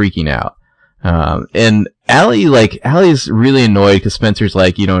 Like, she's freaking out. And Allie's really annoyed because Spencer's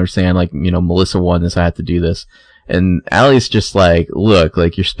like, you don't understand, like, you know, Melissa won this, I have to do this. And Allie's just like, look,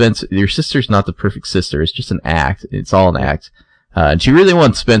 like, your sister's not the perfect sister. It's just an act. It's all an act. And she really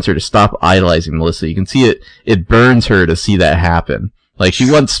wants Spencer to stop idolizing Melissa. You can see it burns her to see that happen. Like,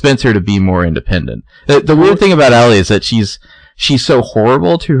 she wants Spencer to be more independent. The weird thing about Allie is that she's so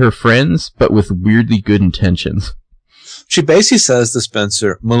horrible to her friends, but with weirdly good intentions. She basically says to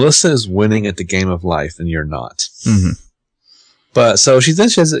Spencer, Melissa is winning at the game of life and you're not. Mm-hmm. But so she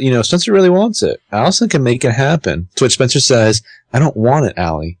says, you know, Spencer really wants it. Allison can make it happen. To which Spencer says, I don't want it,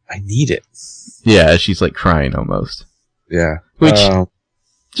 Allie. I need it. Yeah, she's like crying almost. Yeah. Which,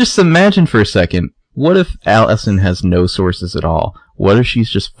 just imagine for a second, what if Allison has no sources at all? What if she's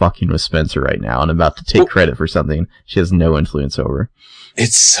just fucking with Spencer right now and about to take credit for something she has no influence over?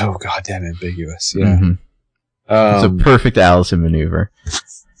 It's so goddamn ambiguous. Yeah. Mm-hmm. It's a perfect Allison maneuver.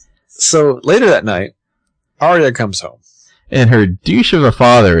 So later that night, Arya comes home. And her douche of a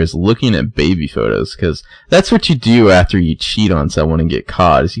father is looking at baby photos, because that's what you do after you cheat on someone and get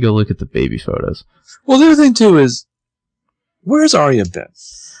caught, is you go look at the baby photos. Well, the other thing, too, is, where's Arya been?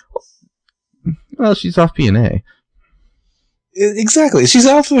 Well, she's off B&A. Exactly. She's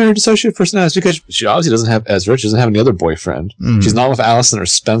off of her dissociative personality because she obviously doesn't have Ezra. She doesn't have any other boyfriend. Mm. She's not with Allison or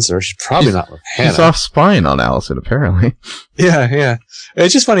Spencer. She's probably not with Hannah. She's off spying on Allison, apparently. Yeah.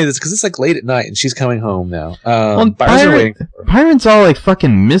 It's just funny because it's like late at night and she's coming home now. Byron's all like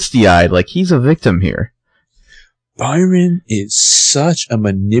fucking misty-eyed, like he's a victim here. Byron is such a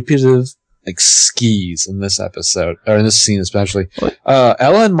manipulative, like, skis in this episode, or in this scene especially.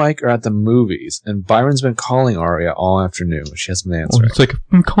 Ella and Mike are at the movies, and Byron's been calling Arya all afternoon, but she hasn't been answering. It's like,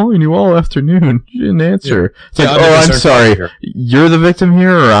 I'm calling you all afternoon. You didn't answer. Yeah. It's like, I'm sorry. You're the victim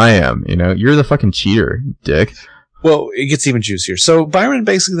here, or I am? You know, you're the fucking cheater, dick. Well, it gets even juicier. So Byron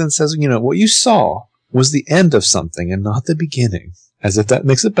basically then says, you know, what you saw was the end of something and not the beginning, as if that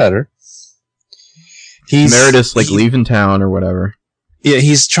makes it better. Meredith's like leaving town or whatever. Yeah,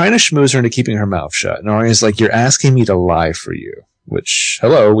 he's trying to schmooze her into keeping her mouth shut. And Arya's like, you're asking me to lie for you. Which,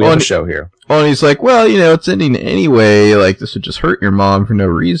 hello, we have a show here. Well, and he's like, well, you know, it's ending anyway. Like, this would just hurt your mom for no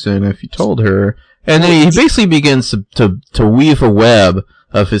reason if you told her. And then he basically begins to weave a web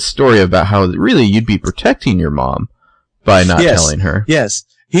of his story about how really you'd be protecting your mom by not telling her. Yes,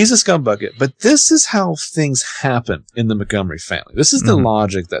 he's a scumbucket. But this is how things happen in the Montgomery family. This is the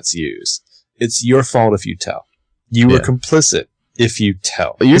logic that's used. It's your fault if you tell. You were complicit if you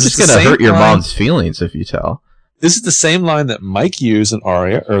tell. You're just going to hurt your mom's feelings if you tell. This is the same line that Mike used in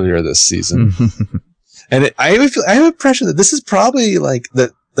Arya earlier this season. And I have an impression that this is probably like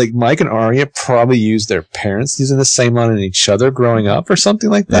Mike and Arya probably used their parents using the same line in each other growing up or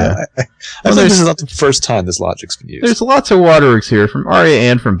something like that. Yeah. I think this is not the first time this logic's been used. There's lots of waterworks here from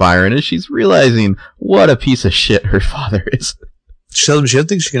Arya and from Byron, and she's realizing what a piece of shit her father is. She tells him she doesn't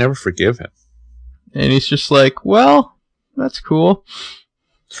think she can ever forgive him. And he's just like, well, that's cool.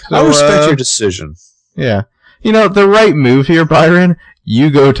 So, I respect your decision. Yeah. You know, the right move here, Byron, you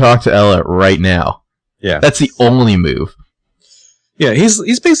go talk to Ella right now. Yeah. That's the only move. Yeah,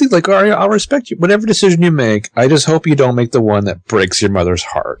 he's basically like, Arya, I'll respect you. Whatever decision you make, I just hope you don't make the one that breaks your mother's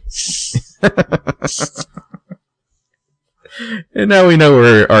heart. And now we know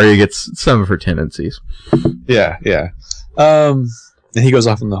where Arya gets some of her tendencies. Yeah. And he goes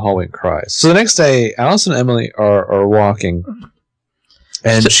off in the hallway and cries. So the next day, Alice and Emily are walking,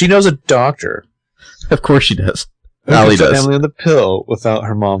 and she knows a doctor. Of course she does. Allie does. Emily on the pill without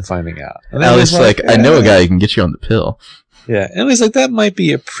her mom finding out. And Allie's like, I know a guy who can get you on the pill. Yeah, Emily's like, that might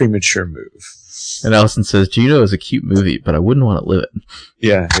be a premature move. And Allison says, Juno is a cute movie, but I wouldn't want to live it.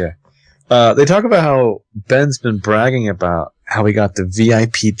 Yeah. They talk about how Ben's been bragging about how he got the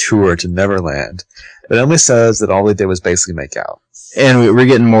VIP tour to Neverland. But Emily says that all they did was basically make out. And we're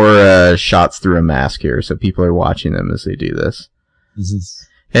getting more shots through a mask here, so people are watching them as they do this. Mm-hmm.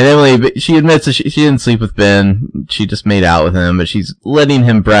 And Emily, she admits that she didn't sleep with Ben. She just made out with him, but she's letting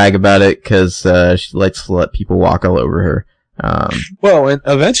him brag about it because she likes to let people walk all over her. Well, and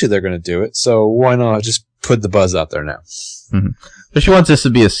eventually they're going to do it, so why not just put the buzz out there now? Mm-hmm. But she wants this to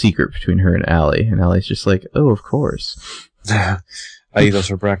be a secret between her and Allie, and Allie's just like, oh, of course. I eat those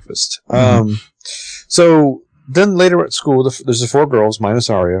for breakfast. Mm-hmm. So then later at school, there's the 4 girls minus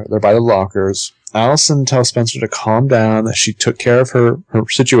Arya. They're by the lockers. Allison tells Spencer to calm down, that she took care of her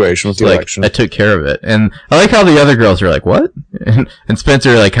situation with the election. I took care of it. And I like how the other girls are like, what? And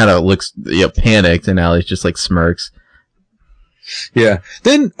Spencer like kind of looks panicked, and Allie's just like smirks. Yeah.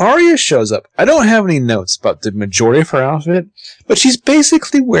 Then Arya shows up. I don't have any notes about the majority of her outfit, but she's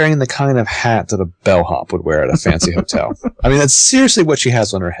basically wearing the kind of hat that a bellhop would wear at a fancy hotel. I mean, that's seriously what she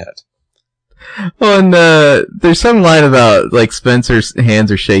has on her head. Oh, and there's some line about like Spencer's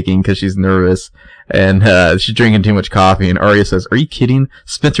hands are shaking because she's nervous, and she's drinking too much coffee. And Arya says, "Are you kidding?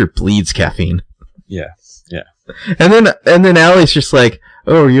 Spencer bleeds caffeine." Yeah. And then Allie's just like,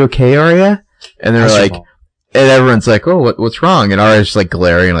 "Oh, are you okay, Arya?" And they're like, and everyone's like, "Oh, what's wrong?" And Arya's just like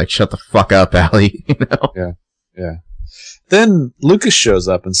glaring, like, "Shut the fuck up, Allie." You know? Yeah. Then Lucas shows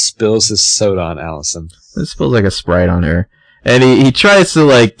up and spills his soda on Allison. It spills like a Sprite on her. And he tries to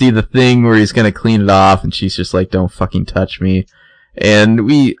like do the thing where he's gonna clean it off, and she's just like, "Don't fucking touch me." And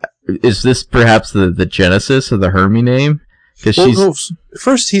is this perhaps the genesis of the Hermie name? Because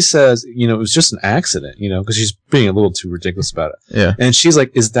first he says, it was just an accident, because she's being a little too ridiculous about it. Yeah. And she's like,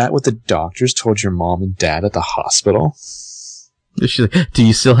 "Is that what the doctors told your mom and dad at the hospital?" She's like, "Do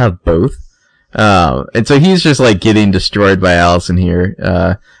you still have both?" And so he's just like getting destroyed by Allison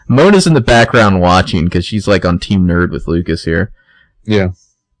here. Mona's in the background watching because she's like on Team Nerd with Lucas here. Yeah.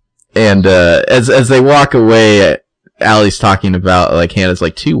 And as they walk away, Allie's talking about like Hannah's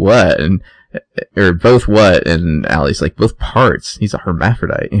like, "2 what?" or both what? And Allie's like, "Both parts." He's a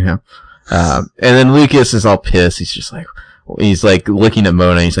hermaphrodite, and then Lucas is all pissed. He's like looking at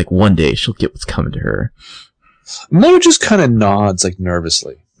Mona. He's like, "One day she'll get what's coming to her." Mona just kind of nods like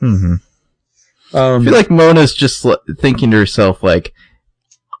nervously. Mm-hmm. I feel like Mona's just thinking to herself, like,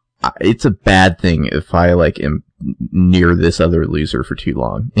 it's a bad thing if I, like, am near this other loser for too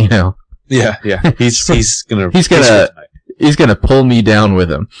long, Yeah. He's gonna pull me down with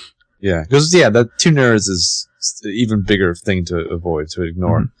him. Yeah. Because, the 2 nerds is an even bigger thing to avoid, to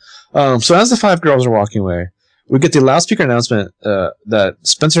ignore. Mm-hmm. So as the 5 girls are walking away, we get the loudspeaker announcement that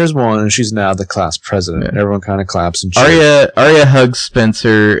Spencer has won, and she's now the class president. Yeah. Everyone kind of claps and cheers. Arya hugs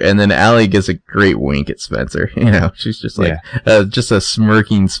Spencer, and then Allie gives a great wink at Spencer. She's just like, just a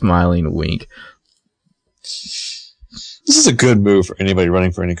smirking, smiling wink. This is a good move for anybody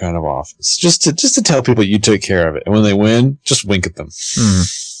running for any kind of office. Just to tell people you took care of it, and when they win, just wink at them.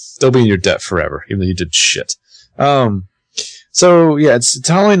 Mm. They'll be in your debt forever, even though you did shit. So, it's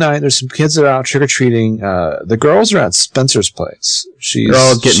Halloween night. There's some kids that are out trick-or-treating. The girls are at Spencer's place. They're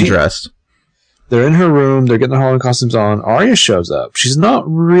all getting dressed. They're in her room. They're getting their Halloween costumes on. Arya shows up. She's not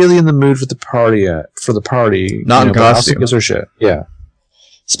really in the mood for the party yet. Not in costume. Gives her shit. Yeah.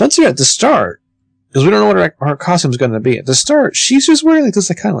 Spencer, at the start, because we don't know what her costume's going to be. At the start, she's just wearing like this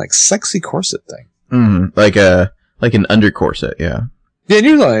kind of like sexy corset thing. Mm, like an under corset, yeah. Yeah, and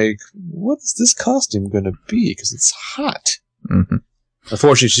you're like, what's this costume going to be? Because it's hot. Mm-hmm.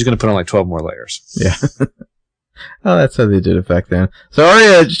 Unfortunately, she's going to put on like 12 more layers. Yeah. Oh, that's how they did it back then. So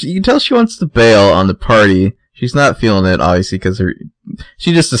Arya, you can tell she wants to bail on the party. She's not feeling it, obviously, because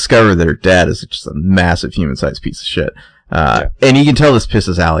she just discovered that her dad is just a massive human-sized piece of shit. And you can tell this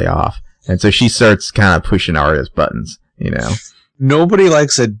pisses Allie off. And so she starts kind of pushing Arya's buttons, Nobody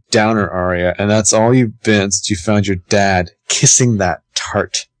likes a downer, Arya, and that's all you've been since you found your dad kissing that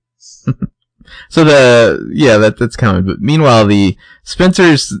tart. So that's coming. But meanwhile, the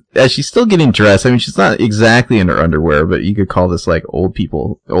Spencer's, as she's still getting dressed, I mean, she's not exactly in her underwear, but you could call this like old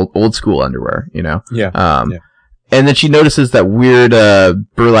school underwear, Yeah. And then she notices that weird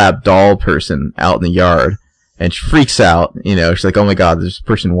burlap doll person out in the yard, and she freaks out. You know, she's like, "Oh my god, there's a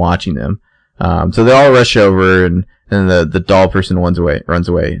person watching them." So they all rush over, and the doll person runs away.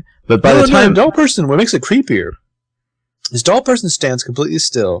 But by the time doll person, what makes it creepier, this doll person stands completely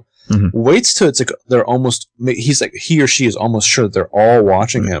still, waits till it's like they're almost. He or she is almost sure that they're all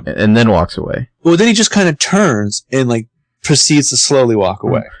watching him, and then walks away. Well, then he just kind of turns and like proceeds to slowly walk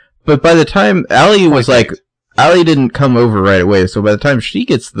away. But by the time Allie was like. Allie didn't come over right away, so by the time she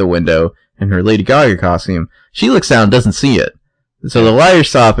gets to the window in her Lady Gaga costume, she looks down and doesn't see it. So the liars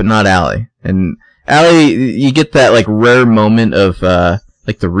saw it, but not Allie. And Allie, you get that like rare moment of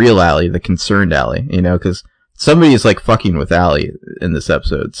like the real Allie, the concerned Allie, you know, because somebody is like fucking with Allie in this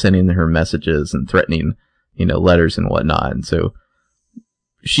episode, sending her messages and threatening, you know, letters and whatnot. And so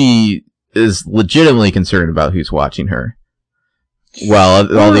she is legitimately concerned about who's watching her.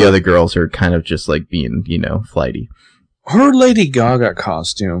 While all the other girls are kind of just like being, you know, flighty. Her Lady Gaga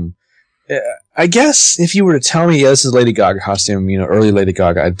costume, I guess if you were to tell me, this is Lady Gaga costume, you know, early Lady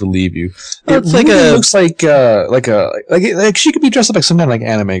Gaga, I'd believe you. It's like looks like she could be dressed up like some kind of like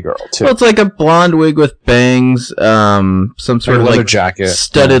anime girl too. Well, it's like a blonde wig with bangs, some sort of leather jacket,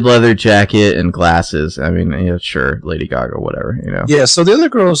 studded leather jacket, and glasses. I mean, yeah, sure, Lady Gaga, whatever, you know. Yeah. So the other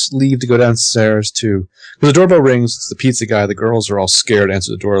girls leave to go downstairs too. Because the doorbell rings, it's the pizza guy. The girls are all scared to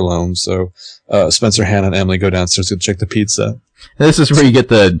answer the door alone. So Spencer, Hannah, and Emily go downstairs to check the pizza. And this is where you get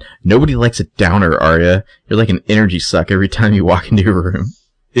the nobody likes a downer, Arya. You're like an energy suck every time you walk into your room.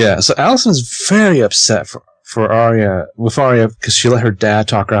 Yeah, so Allison's very upset for Arya, with Arya, because she let her dad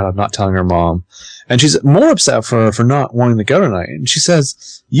talk her out of not telling her mom. And she's more upset for not wanting to go tonight. And she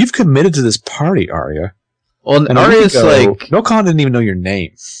says, "You've committed to this party, Arya." Well, and Arya's like... Nokon didn't even know your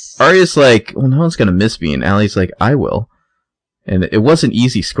name. Arya's like, well, no one's going to miss me. And Allie's like, I will. And it wasn't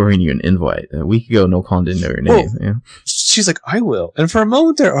easy scoring you an invite. A week ago, Nokon didn't know your name. Well, yeah. She's like, I will. And for a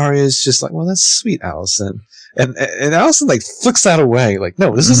moment there, Arya's just like, well, that's sweet, Allison. And Allison, like, flicks that away. Like,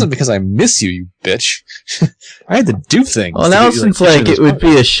 no, this isn't because I miss you, you bitch. I had to do things. Well, and Allison's like, it would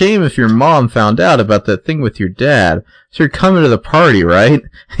be a shame if your mom found out about that thing with your dad. So you're coming to the party, right?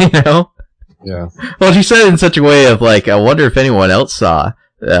 You know? Yeah. Well, she said it in such a way of, like, I wonder if anyone else saw,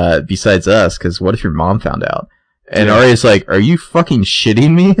 besides us, because what if your mom found out? And Arya's like, are you fucking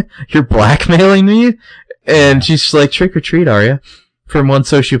shitting me? You're blackmailing me? And she's just like, trick or treat, Arya. From one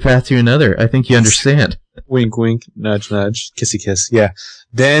sociopath to another. I think you understand. Wink, wink, nudge, nudge, kissy kiss. Yeah.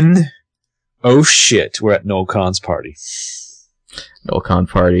 Then, oh shit, we're at Nokon's party. Nokon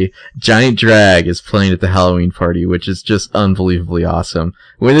party. Giant Drag is playing at the Halloween party, which is just unbelievably awesome.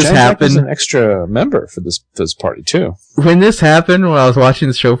 When this happened, an extra member for this party too. When this happened, when I was watching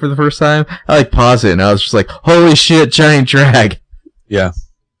the show for the first time, I like paused it and I was just like, "Holy shit, Giant Drag!" Yeah.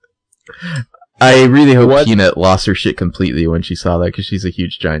 I really hope Peanut lost her shit completely when she saw that because she's a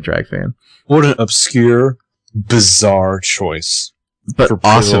huge Giant Drag fan. What an obscure, bizarre choice, but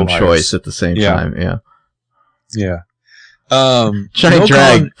awesome choice at the same time. Yeah. Yeah. Giant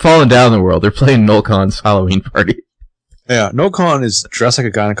Drag falling down the world. They're playing Nokon's Halloween party. Yeah, Nokon is dressed like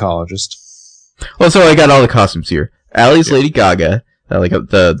a gynecologist. Well, so I got all the costumes here. Allie's Lady Gaga, like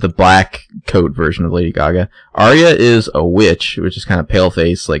the black coat version of Lady Gaga. Arya is a witch, which is kind of pale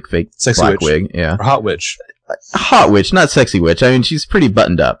face, like fake sexy black witch. Wig. Yeah, or hot witch. Hot witch, not sexy witch. I mean, she's pretty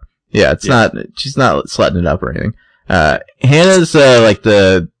buttoned up. Yeah, she's not slutting it up or anything. Hannah's like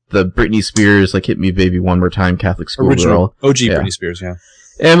the Britney Spears, like, hit me baby one more time Catholic schoolgirl. OG Britney Spears, yeah.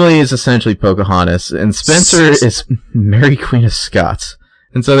 Emily is essentially Pocahontas, and Spencer is Mary Queen of Scots.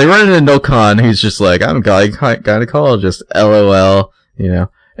 And so they run into Nokon, who's just like, I'm a gynecologist, LOL, you know.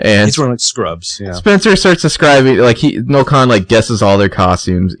 And he's wearing like scrubs, yeah. Spencer starts describing, like, Nokon, like, guesses all their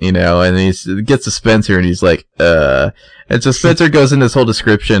costumes, you know, and he gets to Spencer and he's like, And so Spencer goes into this whole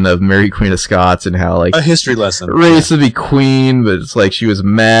description of Mary Queen of Scots and how, like, a history lesson. Raised to be queen, but it's like she was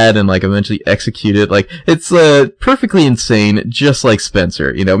mad and, like, eventually executed. Like, it's perfectly insane, just like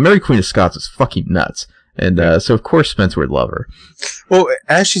Spencer. You know, Mary Queen of Scots is fucking nuts. And so, of course, Spencer would love her. Well,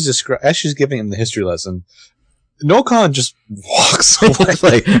 as she's giving him the history lesson, Nokon just walks away.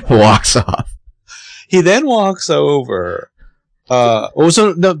 Like, walks off. He then walks over.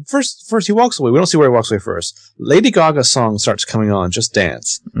 First he walks away. We don't see where he walks away first. Lady Gaga's song starts coming on, Just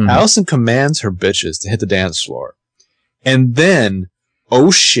Dance. Mm-hmm. Allison commands her bitches to hit the dance floor. And then,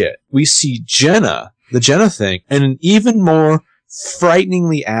 oh shit, we see Jenna, the Jenna thing, and an even more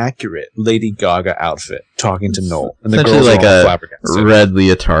frighteningly accurate Lady Gaga outfit talking to Noel. And the essentially girls like are all a flabbergasted. red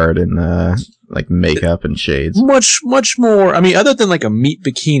leotard and like makeup and shades. Much more. I mean, other than like a meat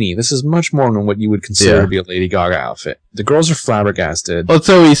bikini, this is much more than what you would consider to be a Lady Gaga outfit. The girls are flabbergasted. Well,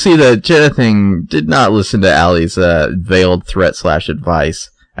 so we see that Jenna Thing did not listen to Allie's veiled threat / advice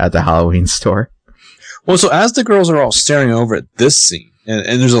at the Halloween store. Well, so as the girls are all staring over at this scene,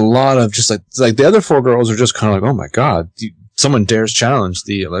 and there's a lot of just like the other 4 girls are just kind of like, oh my god, someone dares challenge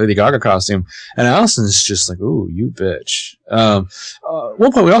the Lady Gaga costume, and Allison's just like, ooh, you bitch. At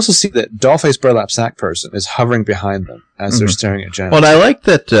one point, we also see that doll-faced burlap sack person is hovering behind them as they're staring at Jenna. Well, I like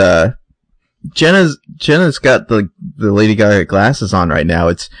that Jenna's got the Lady Gaga glasses on right now.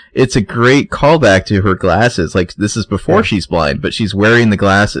 It's a great callback to her glasses. Like, this is before she's blind, but she's wearing the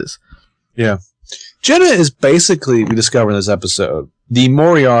glasses. Yeah. Jenna is basically, we discover in this episode, the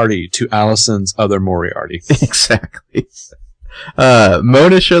Moriarty to Allison's other Moriarty. Exactly.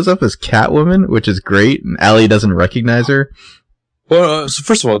 Mona shows up as Catwoman, which is great, and Allie doesn't recognize her. Well, so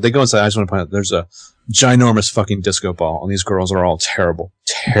first of all, they go inside. I just want to point out there's a ginormous fucking disco ball, and these girls are all terrible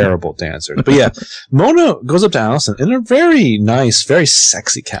dancers. But yeah, Mona goes up to Allison in a very nice, very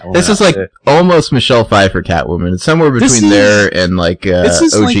sexy Catwoman. This is like almost Michelle Pfeiffer Catwoman. It's somewhere between there and like OG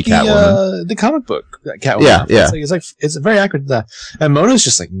like Catwoman. the comic book Catwoman. Yeah. It's very accurate to that. And Mona's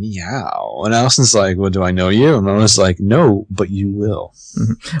just like, meow. And Allison's like, well, do I know you? And Mona's like, no, but you will.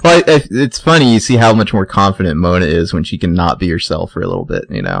 Mm-hmm. Well, it's funny. You see how much more confident Mona is when she can not be herself for a little bit,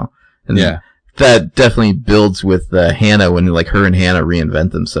 you know? And yeah. That definitely builds with Hannah when like her and Hannah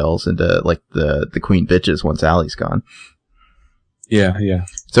reinvent themselves into like the queen bitches once Allie's gone. Yeah.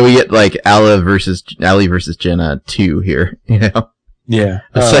 So we get like Allie versus Jenna 2 here, you know? Yeah.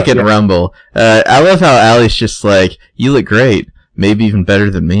 The second Rumble. I love how Allie's just like, you look great. Maybe even better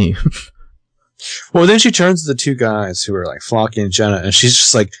than me. Well, then she turns to the 2 guys who are like flocking Jenna, and she's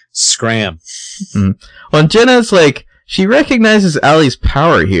just like, scram. Mm-hmm. Well, and Jenna's like, she recognizes Allie's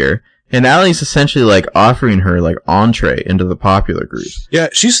power here. And Allie's essentially like offering her like entree into the popular group. Yeah,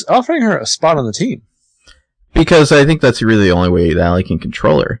 she's offering her a spot on the team. Because I think that's really the only way that Allie can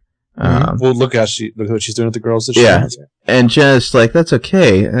control her. Well, look what she's doing with the girls that she has. And Jenna's like, that's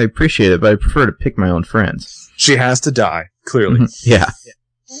okay, I appreciate it, but I prefer to pick my own friends. She has to die, clearly. Yeah.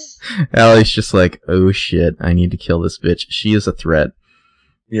 Allie's just like, oh shit, I need to kill this bitch. She is a threat.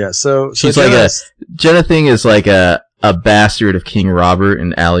 Yeah, so she's Jenna Thing is like a bastard of King Robert,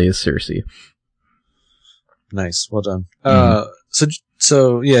 and Allie is Cersei. Nice, well done.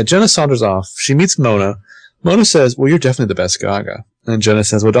 So yeah, Jenna saunters off. She meets Mona. Mona says, well, you're definitely the best Gaga. And Jenna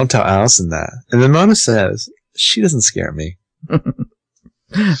says, well, don't tell Allison that. And then Mona says, she doesn't scare me.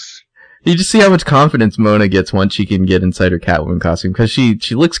 You just see how much confidence Mona gets once she can get inside her Catwoman costume, because she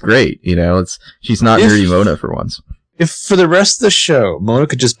looks great, you know? She's not nerdy Mona for once. If for the rest of the show, Mona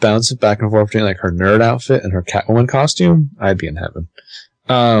could just bounce it back and forth between like her nerd outfit and her Catwoman costume, I'd be in heaven.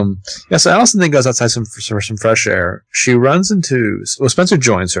 So Allison then goes outside for some fresh air. She runs into, Spencer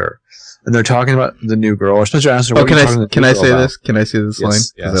joins her, and they're talking about the new girl. Or Spencer asks her, can I say this? Can I say this line?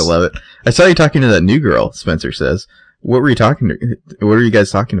 Yes. I love it. I saw you talking to that new girl, Spencer says. What were you guys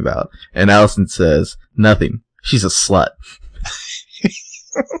talking about? And Allison says, nothing. She's a slut.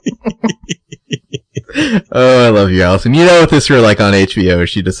 Oh, I love you, Allison. You know, if this were like on HBO,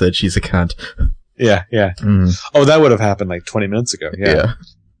 she just said she's a cunt. Yeah. Mm. Oh, that would have happened like 20 minutes ago. Yeah.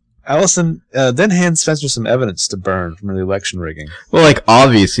 Allison then hands Spencer some evidence to burn from the election rigging. Well, like,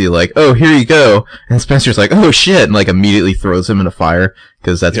 obviously, like, oh, here you go. And Spencer's like, oh, shit, and like immediately throws him in a fire,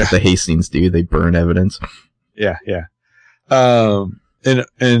 because that's what the Hastings do. They burn evidence. Yeah.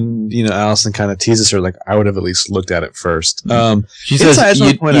 And you know, Allison kind of teases her like, I would have at least looked at it first. She says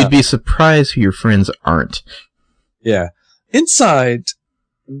you'd be surprised who your friends aren't. Yeah. Inside,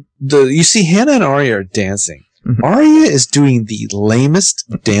 you see Hannah and Arya are dancing. Mm-hmm. Arya is doing the lamest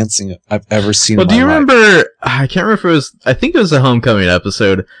dancing I've ever seen. Well, do you remember? I can't remember if it was. I think it was a Homecoming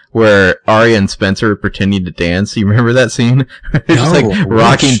episode where Arya and Spencer are pretending to dance. You remember that scene? They're just like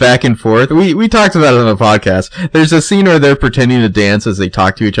rocking back and forth. We talked about it on the podcast. There's a scene where they're pretending to dance as they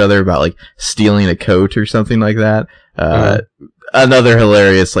talk to each other about like stealing a coat or something like that. Another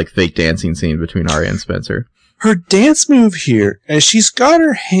hilarious like fake dancing scene between Arya and Spencer. Her dance move here, and she's got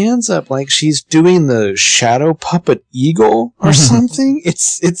her hands up like she's doing the shadow puppet eagle or something.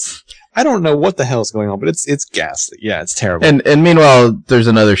 It's I don't know what the hell is going on, but it's ghastly. Yeah, it's terrible. And meanwhile, there's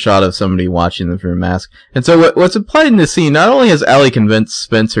another shot of somebody watching them through a mask. And so what's implied in this scene, not only has Allie convinced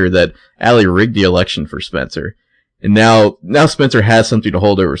Spencer that Allie rigged the election for Spencer, and now Spencer has something to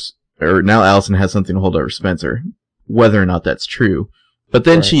hold over, or now Allison has something to hold over Spencer, whether or not that's true. But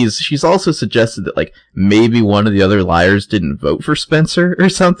then she's also suggested that like maybe one of the other liars didn't vote for Spencer or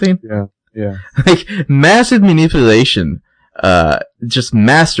something. Yeah. Like massive manipulation, just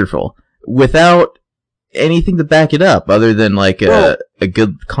masterful, without anything to back it up other than like a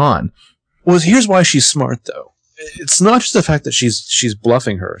good con. Well, here's why she's smart though. It's not just the fact that she's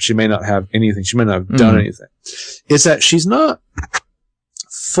bluffing her. She may not have anything. She may not have done anything. It's that she's not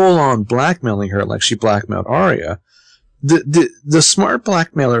full on blackmailing her like she blackmailed Arya. The smart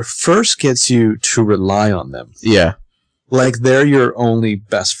blackmailer first gets you to rely on them. Yeah. Like they're your only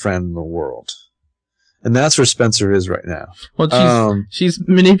best friend in the world. And that's where Spencer is right now. Well, she's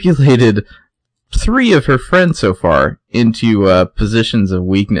manipulated 3 of her friends so far into positions of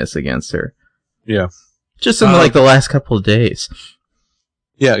weakness against her. Yeah. Just in like the last couple of days.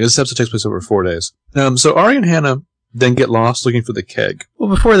 Yeah, this episode takes place over 4 days. So Arya and Hannah then get lost looking for the keg. Well,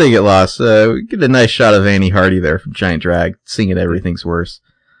 before they get lost, we get a nice shot of Annie Hardy there from Giant Drag singing Everything's Worse.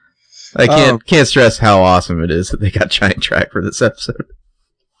 I can't stress how awesome it is that they got Giant Drag for this episode.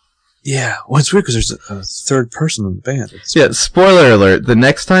 Yeah, well, it's weird because there's a third person in the band. Yeah, spoiler alert, the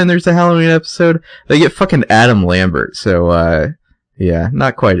next time there's a Halloween episode, they get fucking Adam Lambert, so, yeah,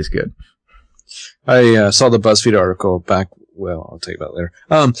 not quite as good. I saw the BuzzFeed article back, well, I'll tell you about it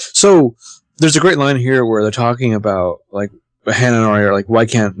later. So, there's a great line here where they're talking about, like, Hannah and Arya are like, why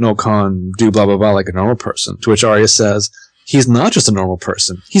can't Noel Khan do blah, blah, blah like a normal person? To which Arya says, he's not just a normal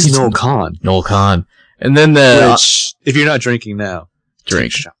person. He's Noel Khan. Noel Khan. And then which, if you're not drinking now,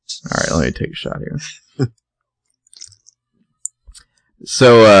 drink. Take a shot. All right, let me take a shot here.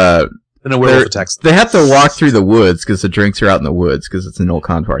 So, and a werewolf attacks them. They have to walk through the woods because the drinks are out in the woods because it's an Noel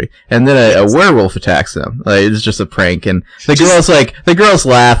Khan party. And then a werewolf attacks them. Like, it's just a prank. And the girls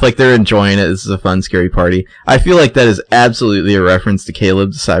laugh like they're enjoying it. This is a fun, scary party. I feel like that is absolutely a reference to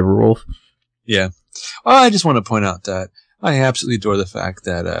Caleb the Cyberwolf. Yeah. I just want to point out that I absolutely adore the fact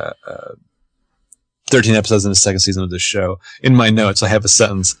that 13 episodes in the second season of this show, in my notes I have a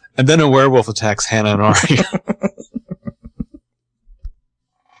sentence, and then a werewolf attacks Hannah and Arya.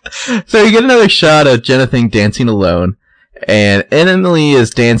 So you get another shot of Jenna Thing dancing alone, and Emily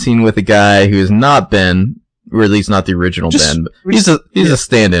is dancing with a guy who is not Ben, or at least not the original Ben. But he's a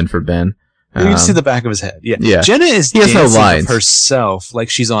stand-in for Ben. You can see the back of his head. Yeah. Jenna is dancing no lines. Herself like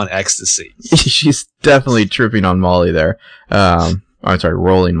she's on ecstasy. She's definitely tripping on Molly there. I'm sorry,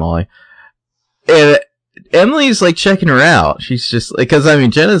 rolling Molly. And Emily's like checking her out. She's just like, because I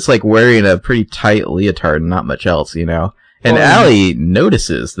mean, Jenna's like wearing a pretty tight leotard and not much else, you know. And Allie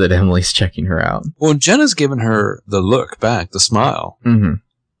notices that Emily's checking her out. Well, Jenna's giving her the look back, the smile. Mm-hmm.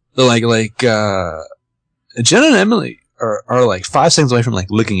 Like Jenna and Emily are like 5 seconds away from like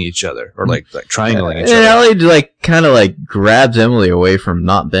licking each other or like triangling each other. And Allie like kind of like grabs Emily away from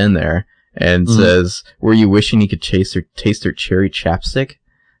not Ben there and says, "Were you wishing you could taste her cherry chapstick?"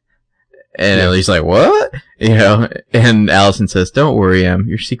 And Ellie's like, "What?" You know, and Allison says, "Don't worry, Em.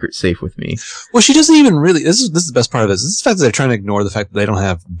 Your secret's safe with me." Well, she doesn't even really. This is the best part of this. This is the fact that they're trying to ignore the fact that they don't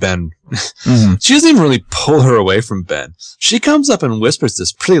have Ben. Mm-hmm. She doesn't even really pull her away from Ben. She comes up and whispers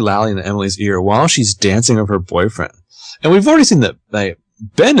this pretty loudly in Emily's ear while she's dancing with her boyfriend. And we've already seen that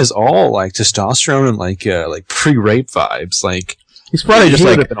Ben is all like testosterone and like pre-rape vibes. Like he's probably just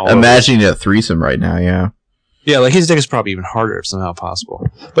like imagining a threesome right now. Yeah. Yeah, like his dick is probably even harder if somehow possible.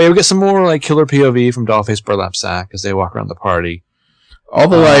 But yeah, we get some more like killer POV from Dollface Burlap Sack as they walk around the party. All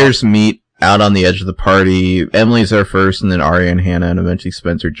the liars meet out on the edge of the party. Emily's there first, and then Arya and Hannah, and eventually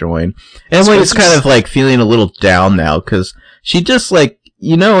Spencer join. Emily's kind of like feeling a little down now because she just like,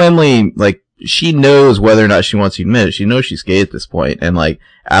 you know, Emily, like she knows whether or not she wants to admit it. She knows she's gay at this point, and like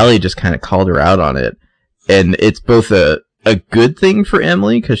Allie just kind of called her out on it, and it's both a good thing for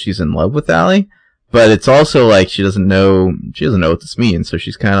Emily because she's in love with Allie. But it's also like she doesn't know what this means, so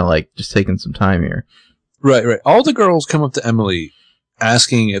she's kind of like just taking some time here. Right. All the girls come up to Emily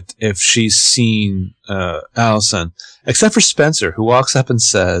asking if she's seen Allison, except for Spencer, who walks up and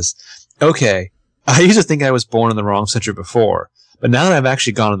says, "Okay, I used to think I was born in the wrong century before, but now that I've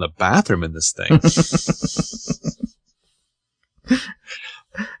actually gone in the bathroom in this thing."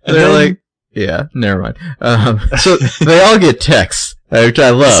 And they're like, "Yeah, never mind." So they all get texts, which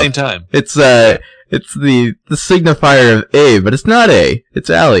I love. At the same time. It's the signifier of A, but it's not A. It's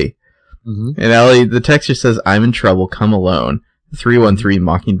Allie. Mm-hmm. And Allie, the text just says, "I'm in trouble. Come alone. 313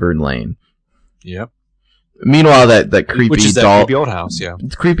 Mockingbird Lane." Yep. Meanwhile, that creepy Which is doll, that creepy old house, yeah.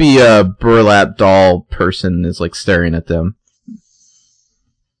 Creepy burlap doll person is like staring at them.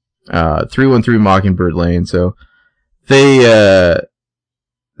 313 Mockingbird Lane. So they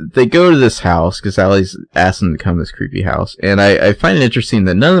go to this house because Allie's asked them to come to this creepy house, and I find it interesting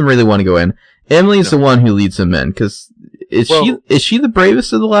that none of them really want to go in. Emily's the one who leads them in, because is she the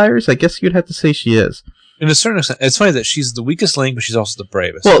bravest of the liars? I guess you'd have to say she is. In a certain extent, it's funny that she's the weakest link, but she's also the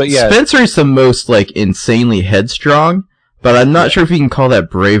bravest. Well, but yeah, Spencer is the most like insanely headstrong, but I'm not sure if you can call that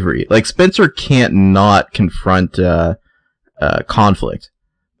bravery. Like Spencer can't not confront conflict,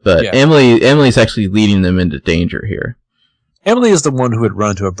 but Emily's actually leading them into danger here. Emily is the one who would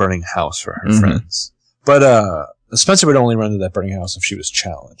run to a burning house for her friends, but Spencer would only run to that burning house if she was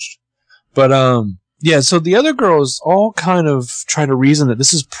challenged. But yeah, so the other girls all kind of try to reason that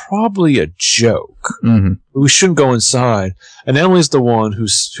this is probably a joke. We shouldn't go inside. And Emily's the one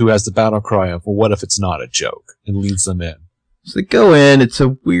who has the battle cry of, well, what if it's not a joke? And leads them in. So they go in. It's a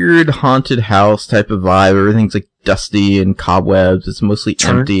weird haunted house type of vibe. Everything's like dusty and cobwebs. It's mostly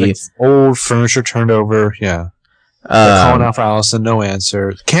empty. Like old furniture turned over. Yeah. They're calling out for Allison. No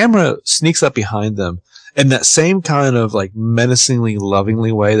answer. The camera sneaks up behind them in that same kind of like menacingly,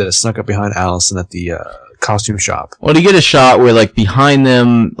 lovingly way that it snuck up behind Allison at the costume shop. Well, you get a shot where like behind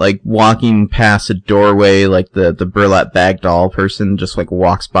them, like walking past a doorway, like the burlap bag doll person just like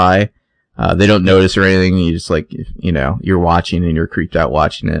walks by. They don't notice or anything. You just like, you know, you're watching and you're creeped out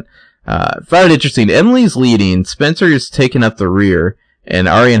watching it. Found it interesting. Emily's leading. Spencer is taking up the rear, and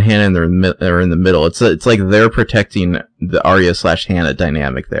Arya and Hannah are in the middle. It's like they're protecting the Arya/Hannah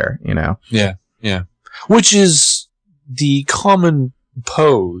dynamic there, you know? Yeah, yeah. Which is the common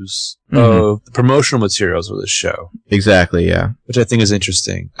pose of the promotional materials for this show. Exactly, yeah. Which I think is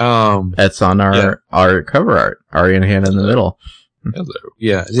interesting. That's on our cover art. Arya and Hannah in the middle.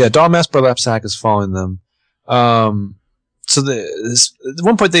 Yeah. Doll Mask Burlap Sack is following them. So at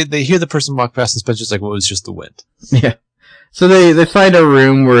one point they hear the person walk past and Spencer's like, well, it was just the wind. Yeah. So they find a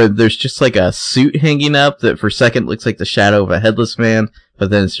room where there's just like a suit hanging up that for a second looks like the shadow of a headless man,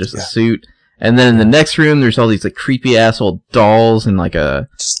 but then it's just a suit. And then in the next room, there's all these like creepy ass old dolls and like a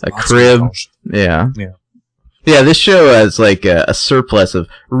crib. Yeah. Yeah, this show has like a surplus of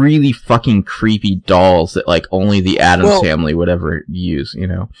really fucking creepy dolls that like only the Addams family would ever use, you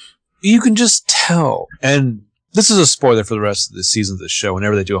know? You can just tell, and this is a spoiler for the rest of the season of the show,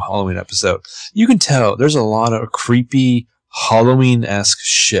 whenever they do a Halloween episode, you can tell there's a lot of creepy Halloween-esque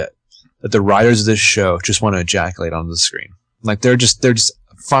shit that the writers of this show just want to ejaculate onto the screen. Like they're just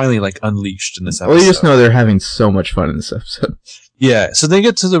finally like unleashed in this episode. Well, you just know they're having so much fun in this episode. Yeah, so they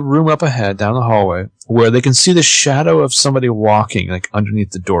get to the room up ahead, down the hallway, where they can see the shadow of somebody walking, like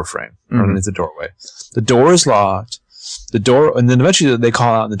underneath the door frame, underneath the doorway. The door is locked. And then eventually they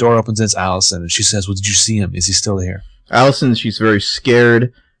call out, and the door opens, and it's Allison, and she says, "Well, did you see him? Is he still here?" Allison, she's very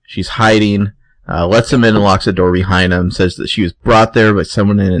scared. She's hiding. Lets him in and locks the door behind him. Says that she was brought there by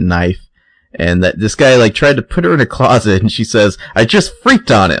someone in a knife, and that this guy like tried to put her in a closet, and she says, "I just freaked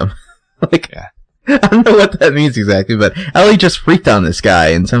on him." I don't know what that means exactly, but Ellie just freaked on this guy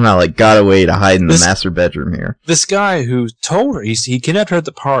and somehow like got away to hide in the master bedroom here. This guy who told her, he kidnapped her at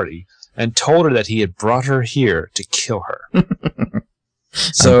the party and told her that he had brought her here to kill her.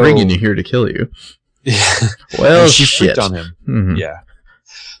 So, I'm bringing you here to kill you. Yeah. Well, she freaked on him. Mm-hmm. Yeah.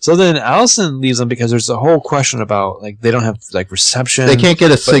 So then Allison leaves them because there's a whole question about like they don't have like reception. They can't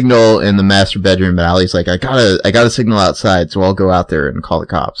get a signal in the master bedroom, but Allie's like, I got a signal outside, so I'll go out there and call the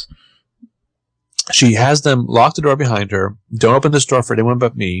cops. She has them lock the door behind her. Don't open this door for anyone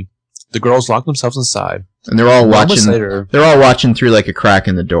but me. The girls lock themselves inside, and they're all watching. They're all watching through like a crack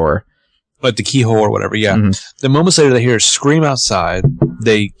in the door, like the keyhole or whatever. Yeah. Mm-hmm. Then moments later, they hear a scream outside.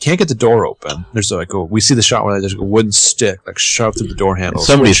 They can't get the door open. There's like we see the shot where there's a wooden stick like shoved through the door handle.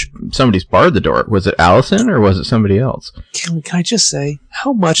 Somebody's barred the door. Was it Allison or was it somebody else? Can I just say,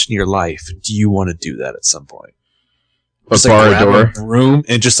 how much in your life do you want to do that at some point? Just bar a door room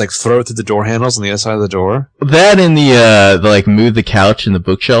and just like throw it through the door handles on the other side of the door. That and the like move the couch and the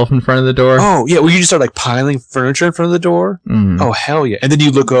bookshelf in front of the door. Oh yeah, well you just start like piling furniture in front of the door. Mm-hmm. Oh hell yeah! And then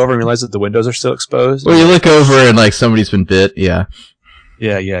you look over and realize that the windows are still exposed. Well, you look over and like somebody's been bit. Yeah.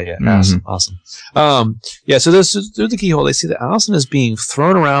 Yeah. Mm-hmm. Awesome. Yeah. So through the keyhole, they see that Allison is being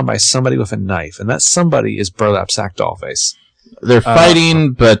thrown around by somebody with a knife, and that somebody is Burlap Sack Dollface. They're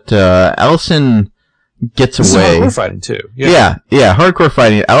fighting, but Allison gets away. Hardcore fighting too. Yeah, hardcore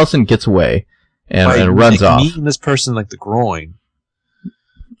fighting. Allison gets away and runs off. Meeting this person like the groin.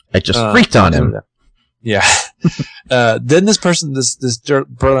 I just freaked on him. Yeah. Then this person, this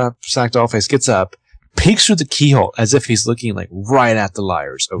Burlap Sack Dollface gets up, peeks through the keyhole as if he's looking like right at the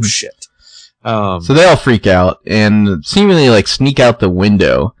liars. Oh shit. So they all freak out and seemingly like sneak out the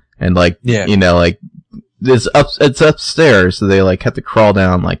window and like you know like. It's upstairs, so they like have to crawl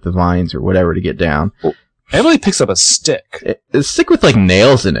down like the vines or whatever to get down. Well, Emily picks up a stick. A stick with like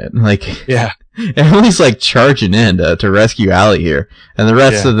nails in it. Like Emily's like charging in to rescue Allie here, and the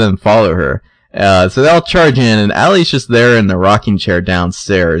rest of them follow her. So they all charge in, and Allie's just there in the rocking chair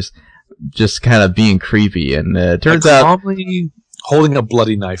downstairs, just kind of being creepy. And turns out, calmly holding a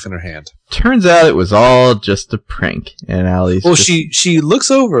bloody knife in her hand. Turns out it was all just a prank. And Allie's she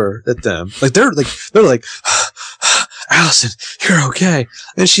looks over at them, like they're like, Allison, you're okay,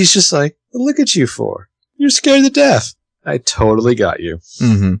 and she's just like, look at you for. You're scared to death. I totally got you.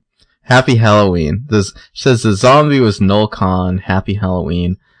 Mm-hmm. Happy Halloween. She says the zombie was Noel Khan. Happy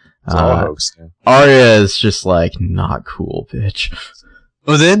Halloween. Arya is just like, not cool, bitch.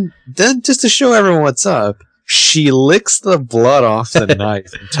 Well, then just to show everyone what's up, she licks the blood off the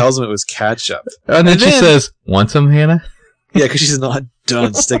knife and tells them it was ketchup. And then she says, "Want some, Hannah?" Yeah, because she's not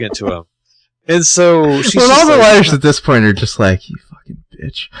done sticking it to him. And so she's all the liars at this point are just like, you fucking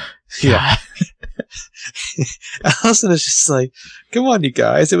bitch. Yeah. Allison is just like, come on, you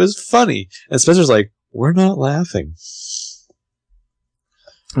guys, it was funny. And Spencer's like, we're not laughing.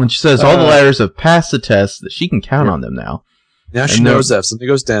 When she says all the liars have passed the test, that she can count on them now. Now she knows that if something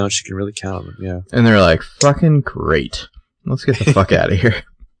goes down, she can really count on them, yeah. And they're like, fucking great. Let's get the fuck out of here.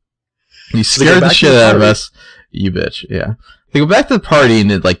 You scared the shit out of us, you bitch, yeah. They go back to the party, and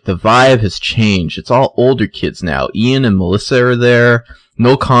the vibe has changed. It's all older kids now. Ian and Melissa are there.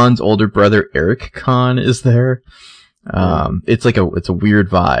 Noel Khan's older brother, Eric Khan, is there. It's a weird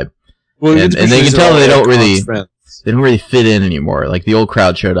vibe. Well, and they can tell they don't really fit in anymore. Like, the old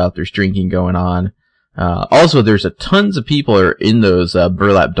crowd showed up, there's drinking going on. Also, there's tons of people are in those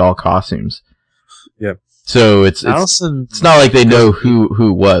burlap doll costumes. Yep. So it's not like they know who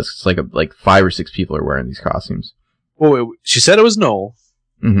it was. It's like 5 or 6 people are wearing these costumes. Well, she said it was Noel.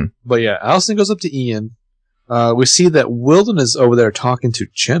 Mm-hmm. But yeah, Allison goes up to Ian. We see that Wilden is over there talking to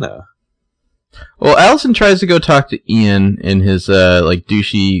Jenna. Well, Allison tries to go talk to Ian in his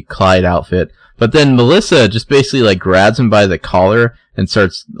douchey Clyde outfit, but then Melissa just basically grabs him by the collar and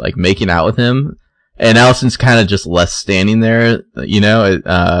starts making out with him. And Allison's kind of just left standing there,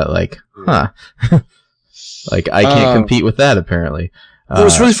 huh. I can't compete with that, apparently.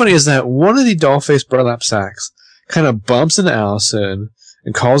 What's really funny is that one of the doll-faced burlap sacks kind of bumps into Allison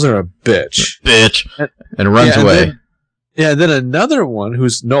and calls her a bitch. And runs away. Then another one,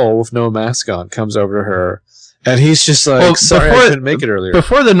 who's Noel with no mask on, comes over to her, and he's just like, sorry I couldn't make it earlier.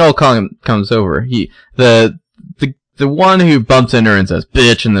 Before the Noel comes over, the one who bumps into her and says,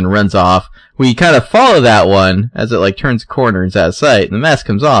 bitch, and then runs off, we kind of follow that one as it turns a corner and is out of sight, and the mask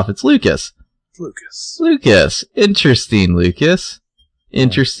comes off. It's Lucas. Interesting, Lucas.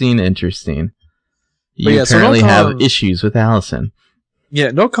 Interesting. You apparently have issues with Allison. Yeah,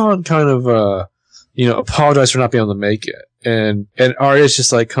 Noel Khan kind of, apologized for not being able to make it. And Arya's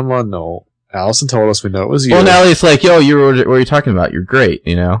just like, come on, Noel. Allison told us we know it was you. Well, now it's like, yo, what are you talking about? You're great,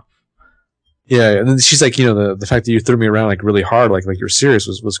 Yeah, and then she's like, the fact that you threw me around really hard, like you're serious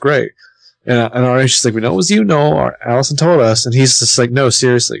was great. And Arya's just like, we know it was you, Noel. Allison told us. And he's just like, no,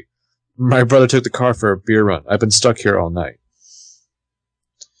 seriously. My brother took the car for a beer run. I've been stuck here all night.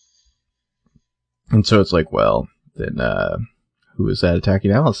 And so it's like, well, then who is that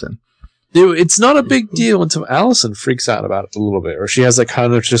attacking Allison? Dude, it's not a big deal until Allison freaks out about it a little bit, or she has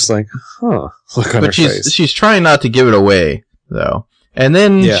kind of just look on her face. She's trying not to give it away, though. And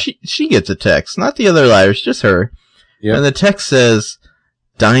then she gets a text, not the other liars, just her. Yep. And the text says,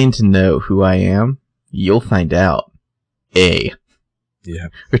 dying to know who I am, you'll find out. A. Yeah.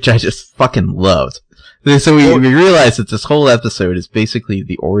 Which I just fucking loved. So we realize that this whole episode is basically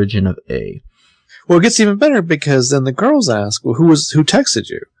the origin of A. Well, it gets even better because then the girls ask, well, who texted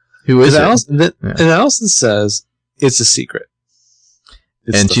you? Who is it? And Allison says, it's a secret.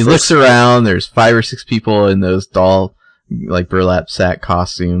 And she looks around, there's 5 or 6 people in those doll, burlap sack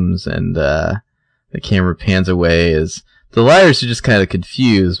costumes, and the camera pans away as the liars are just kind of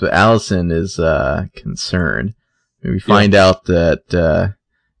confused, but Allison is concerned. And we find out that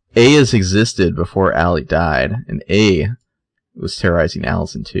A has existed before Allie died, and A was terrorizing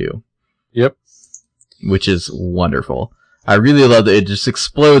Allison too. Yep. Which is wonderful. I really love that it just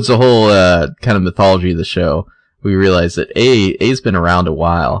explodes the whole kind of mythology of the show. We realize that A's been around a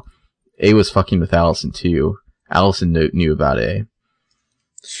while. A was fucking with Allison too. Allison knew about A.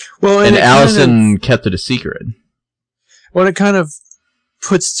 Well, and Allison kept it a secret. Well, it kind of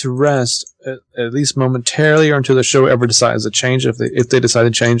puts to rest, at least momentarily, or until the show ever decides to change it, if they decide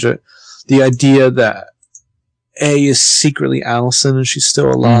to change it, the idea that A is secretly Allison and she's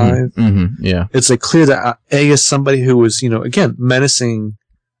still alive. Mm-hmm. Yeah. It's clear that A is somebody who was, again, menacing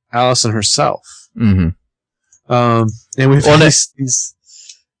Allison herself. Mm-hmm. And we've had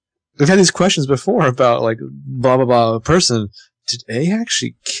these questions before about blah blah blah person. Did A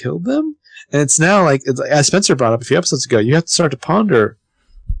actually kill them? And it's now as Spencer brought up a few episodes ago, you have to start to ponder: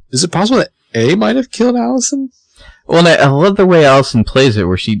 is it possible that A might have killed Allison. Well, and I love the way Allison plays it,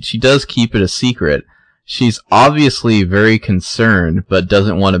 where she does keep it a secret. She's obviously very concerned, but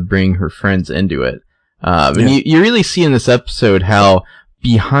doesn't want to bring her friends into it. And you really see in this episode how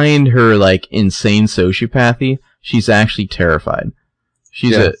behind her like insane sociopathy, she's actually terrified.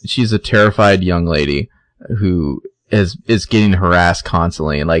 She's a terrified young lady who is getting harassed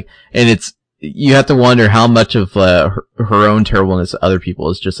constantly, and you have to wonder how much of her own terribleness to other people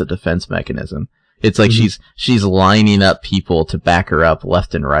is just a defense mechanism. It's like she's lining up people to back her up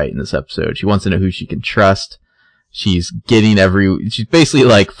left and right in this episode. She wants to know who she can trust. She's basically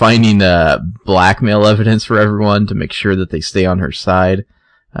like finding blackmail evidence for everyone to make sure that they stay on her side.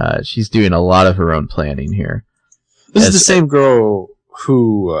 She's doing a lot of her own planning here. This is the same girl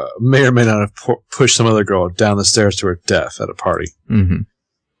who may or may not have pushed some other girl down the stairs to her death at a party. Mm-hmm.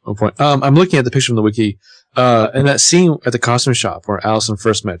 One point. I'm looking at the picture from the wiki. And that scene at the costume shop where Allison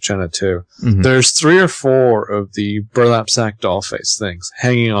first met Jenna too, there's 3 or 4 of the burlap sack doll face things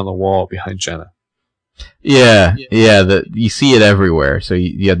hanging on the wall behind Jenna. Yeah. You see it everywhere, so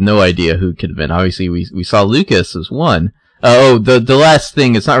you have no idea who it could have been. Obviously, we saw Lucas as one. The last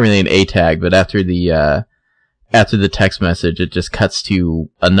thing, it's not really an A tag, but after the text message, it just cuts to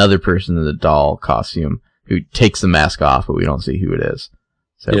another person in the doll costume who takes the mask off, but we don't see who it is.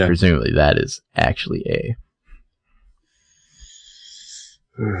 So presumably that is actually A.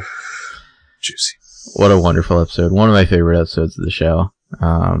 Juicy. What a wonderful episode. One of my favorite episodes of the show.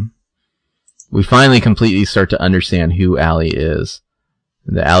 We finally completely start to understand who Allie is.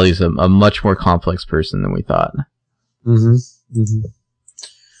 That Allie's a much more complex person than we thought. Who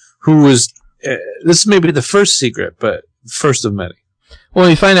was... this may be the first secret, but first of many. Well,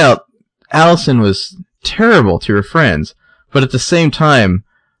 we find out Allison was terrible to her friends, but at the same time...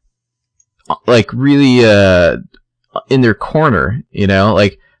 like really in their corner, you know,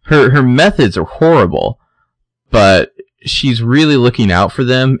 like her methods are horrible, but she's really looking out for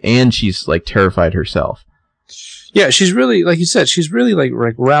them, and she's like terrified herself. Yeah, she's really, like you said, she's really like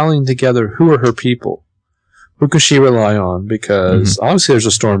rallying together who are her people, who can she rely on, because obviously there's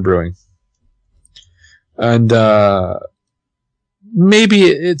a storm brewing, and maybe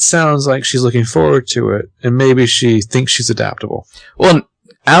it sounds like she's looking forward to it, and maybe she thinks she's adaptable. Well,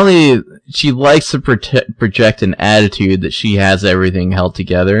 Allie, she likes to project an attitude that she has everything held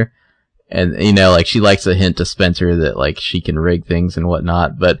together. And, you know, like, she likes to hint to Spencer that, like, she can rig things and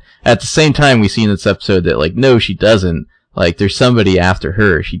whatnot. But at the same time, we see in this episode that, like, no, she doesn't. Like, there's somebody after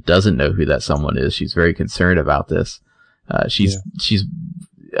her. She doesn't know who that someone is. She's very concerned about this. She's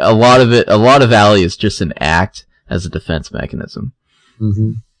a lot of Allie is just an act as a defense mechanism.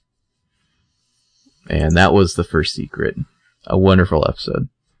 And that was the first secret. A wonderful episode.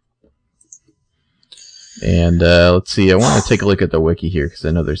 And let's see, I want to take a look at the wiki here, because I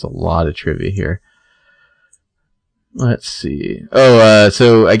know there's a lot of trivia here. Let's see.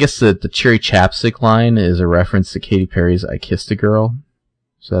 So I guess the cherry chapstick line is a reference to Katy Perry's I Kissed a Girl.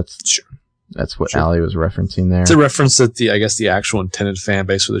 So that's what Allie was referencing there. It's a reference that the actual intended fan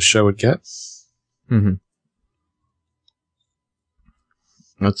base for the show would get.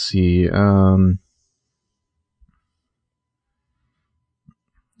 Let's see.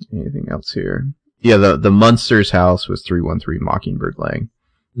 Anything else here? Yeah, the Munsters house was 313 Mockingbird Lane.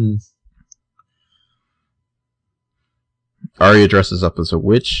 Arya dresses up as a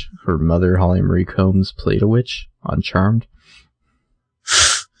witch. Her mother, Holly Marie Combs, played a witch on Charmed.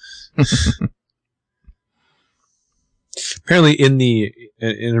 Apparently, in the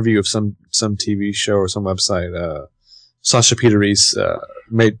interview of some TV show or some website, Sasha Peter Reese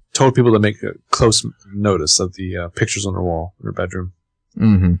told people to make a close notice of the pictures on her wall in her bedroom.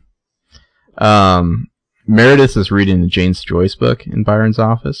 Meredith is reading the James Joyce book in Byron's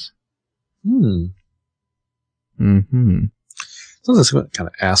office. Sounds like some kind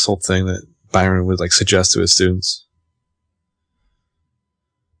of asshole thing that Byron would like suggest to his students.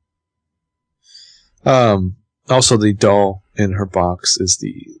 Also, the doll in her box is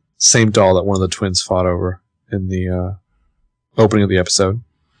the same doll that one of the twins fought over in the opening of the episode.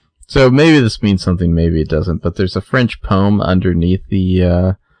 So maybe this means something, maybe it doesn't, but there's a French poem underneath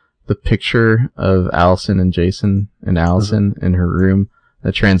the picture of Allison and Jason and Allison in her room.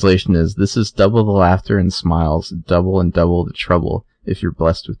 The translation is, "This is double the laughter and smiles, double and double the trouble if you're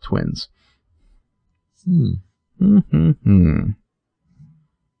blessed with twins."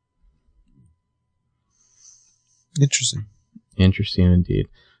 Interesting. Interesting indeed.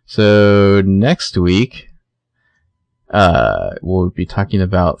 So next week, we'll be talking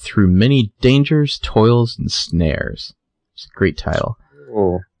about Through Many Dangers, Toils, and Snares. It's a great title.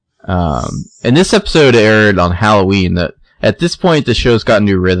 And this episode aired on Halloween. at this point, the show's got a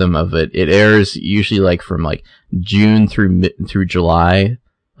new rhythm of it. It airs usually like from like June through July,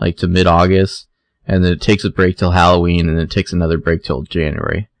 like to mid-August, and then it takes a break till Halloween, and then it takes another break till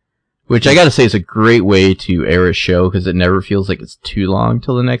January. Which I gotta say is a great way to air a show, because it never feels like it's too long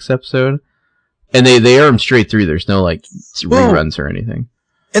till the next episode. And they air them straight through. There's no like reruns or anything.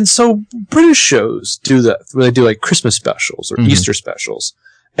 And so British shows do that, where they do like Christmas specials or Easter specials.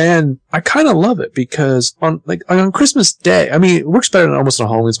 And I kind of love it because on Christmas Day, I mean, it works better than almost a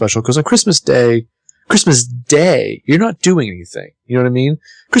Halloween special, because on Christmas Day, you're not doing anything. You know what I mean?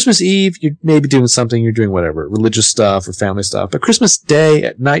 Christmas Eve, you're maybe doing something, you're doing whatever, religious stuff or family stuff. But Christmas Day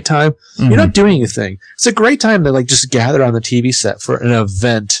at nighttime, you're not doing anything. It's a great time to like just gather on the TV set for an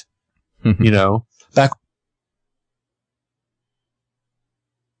event, you know?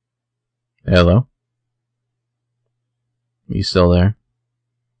 Hello? Are you still there?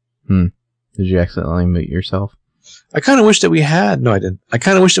 Did you accidentally mute yourself? I kind of wish that we had. No, I didn't. I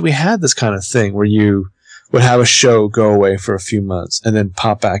kind of wish that we had this kind of thing where you would have a show go away for a few months and then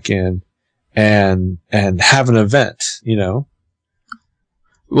pop back in and have an event, you know?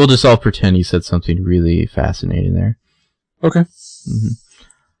 We'll just all pretend you said something really fascinating there. Okay.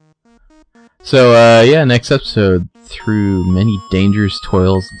 So, next episode, Through Many Dangers,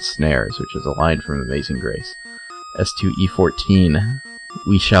 Toils, and Snares, which is a line from Amazing Grace. S2E14,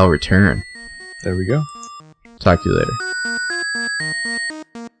 We Shall Return. There we go. Talk to you later.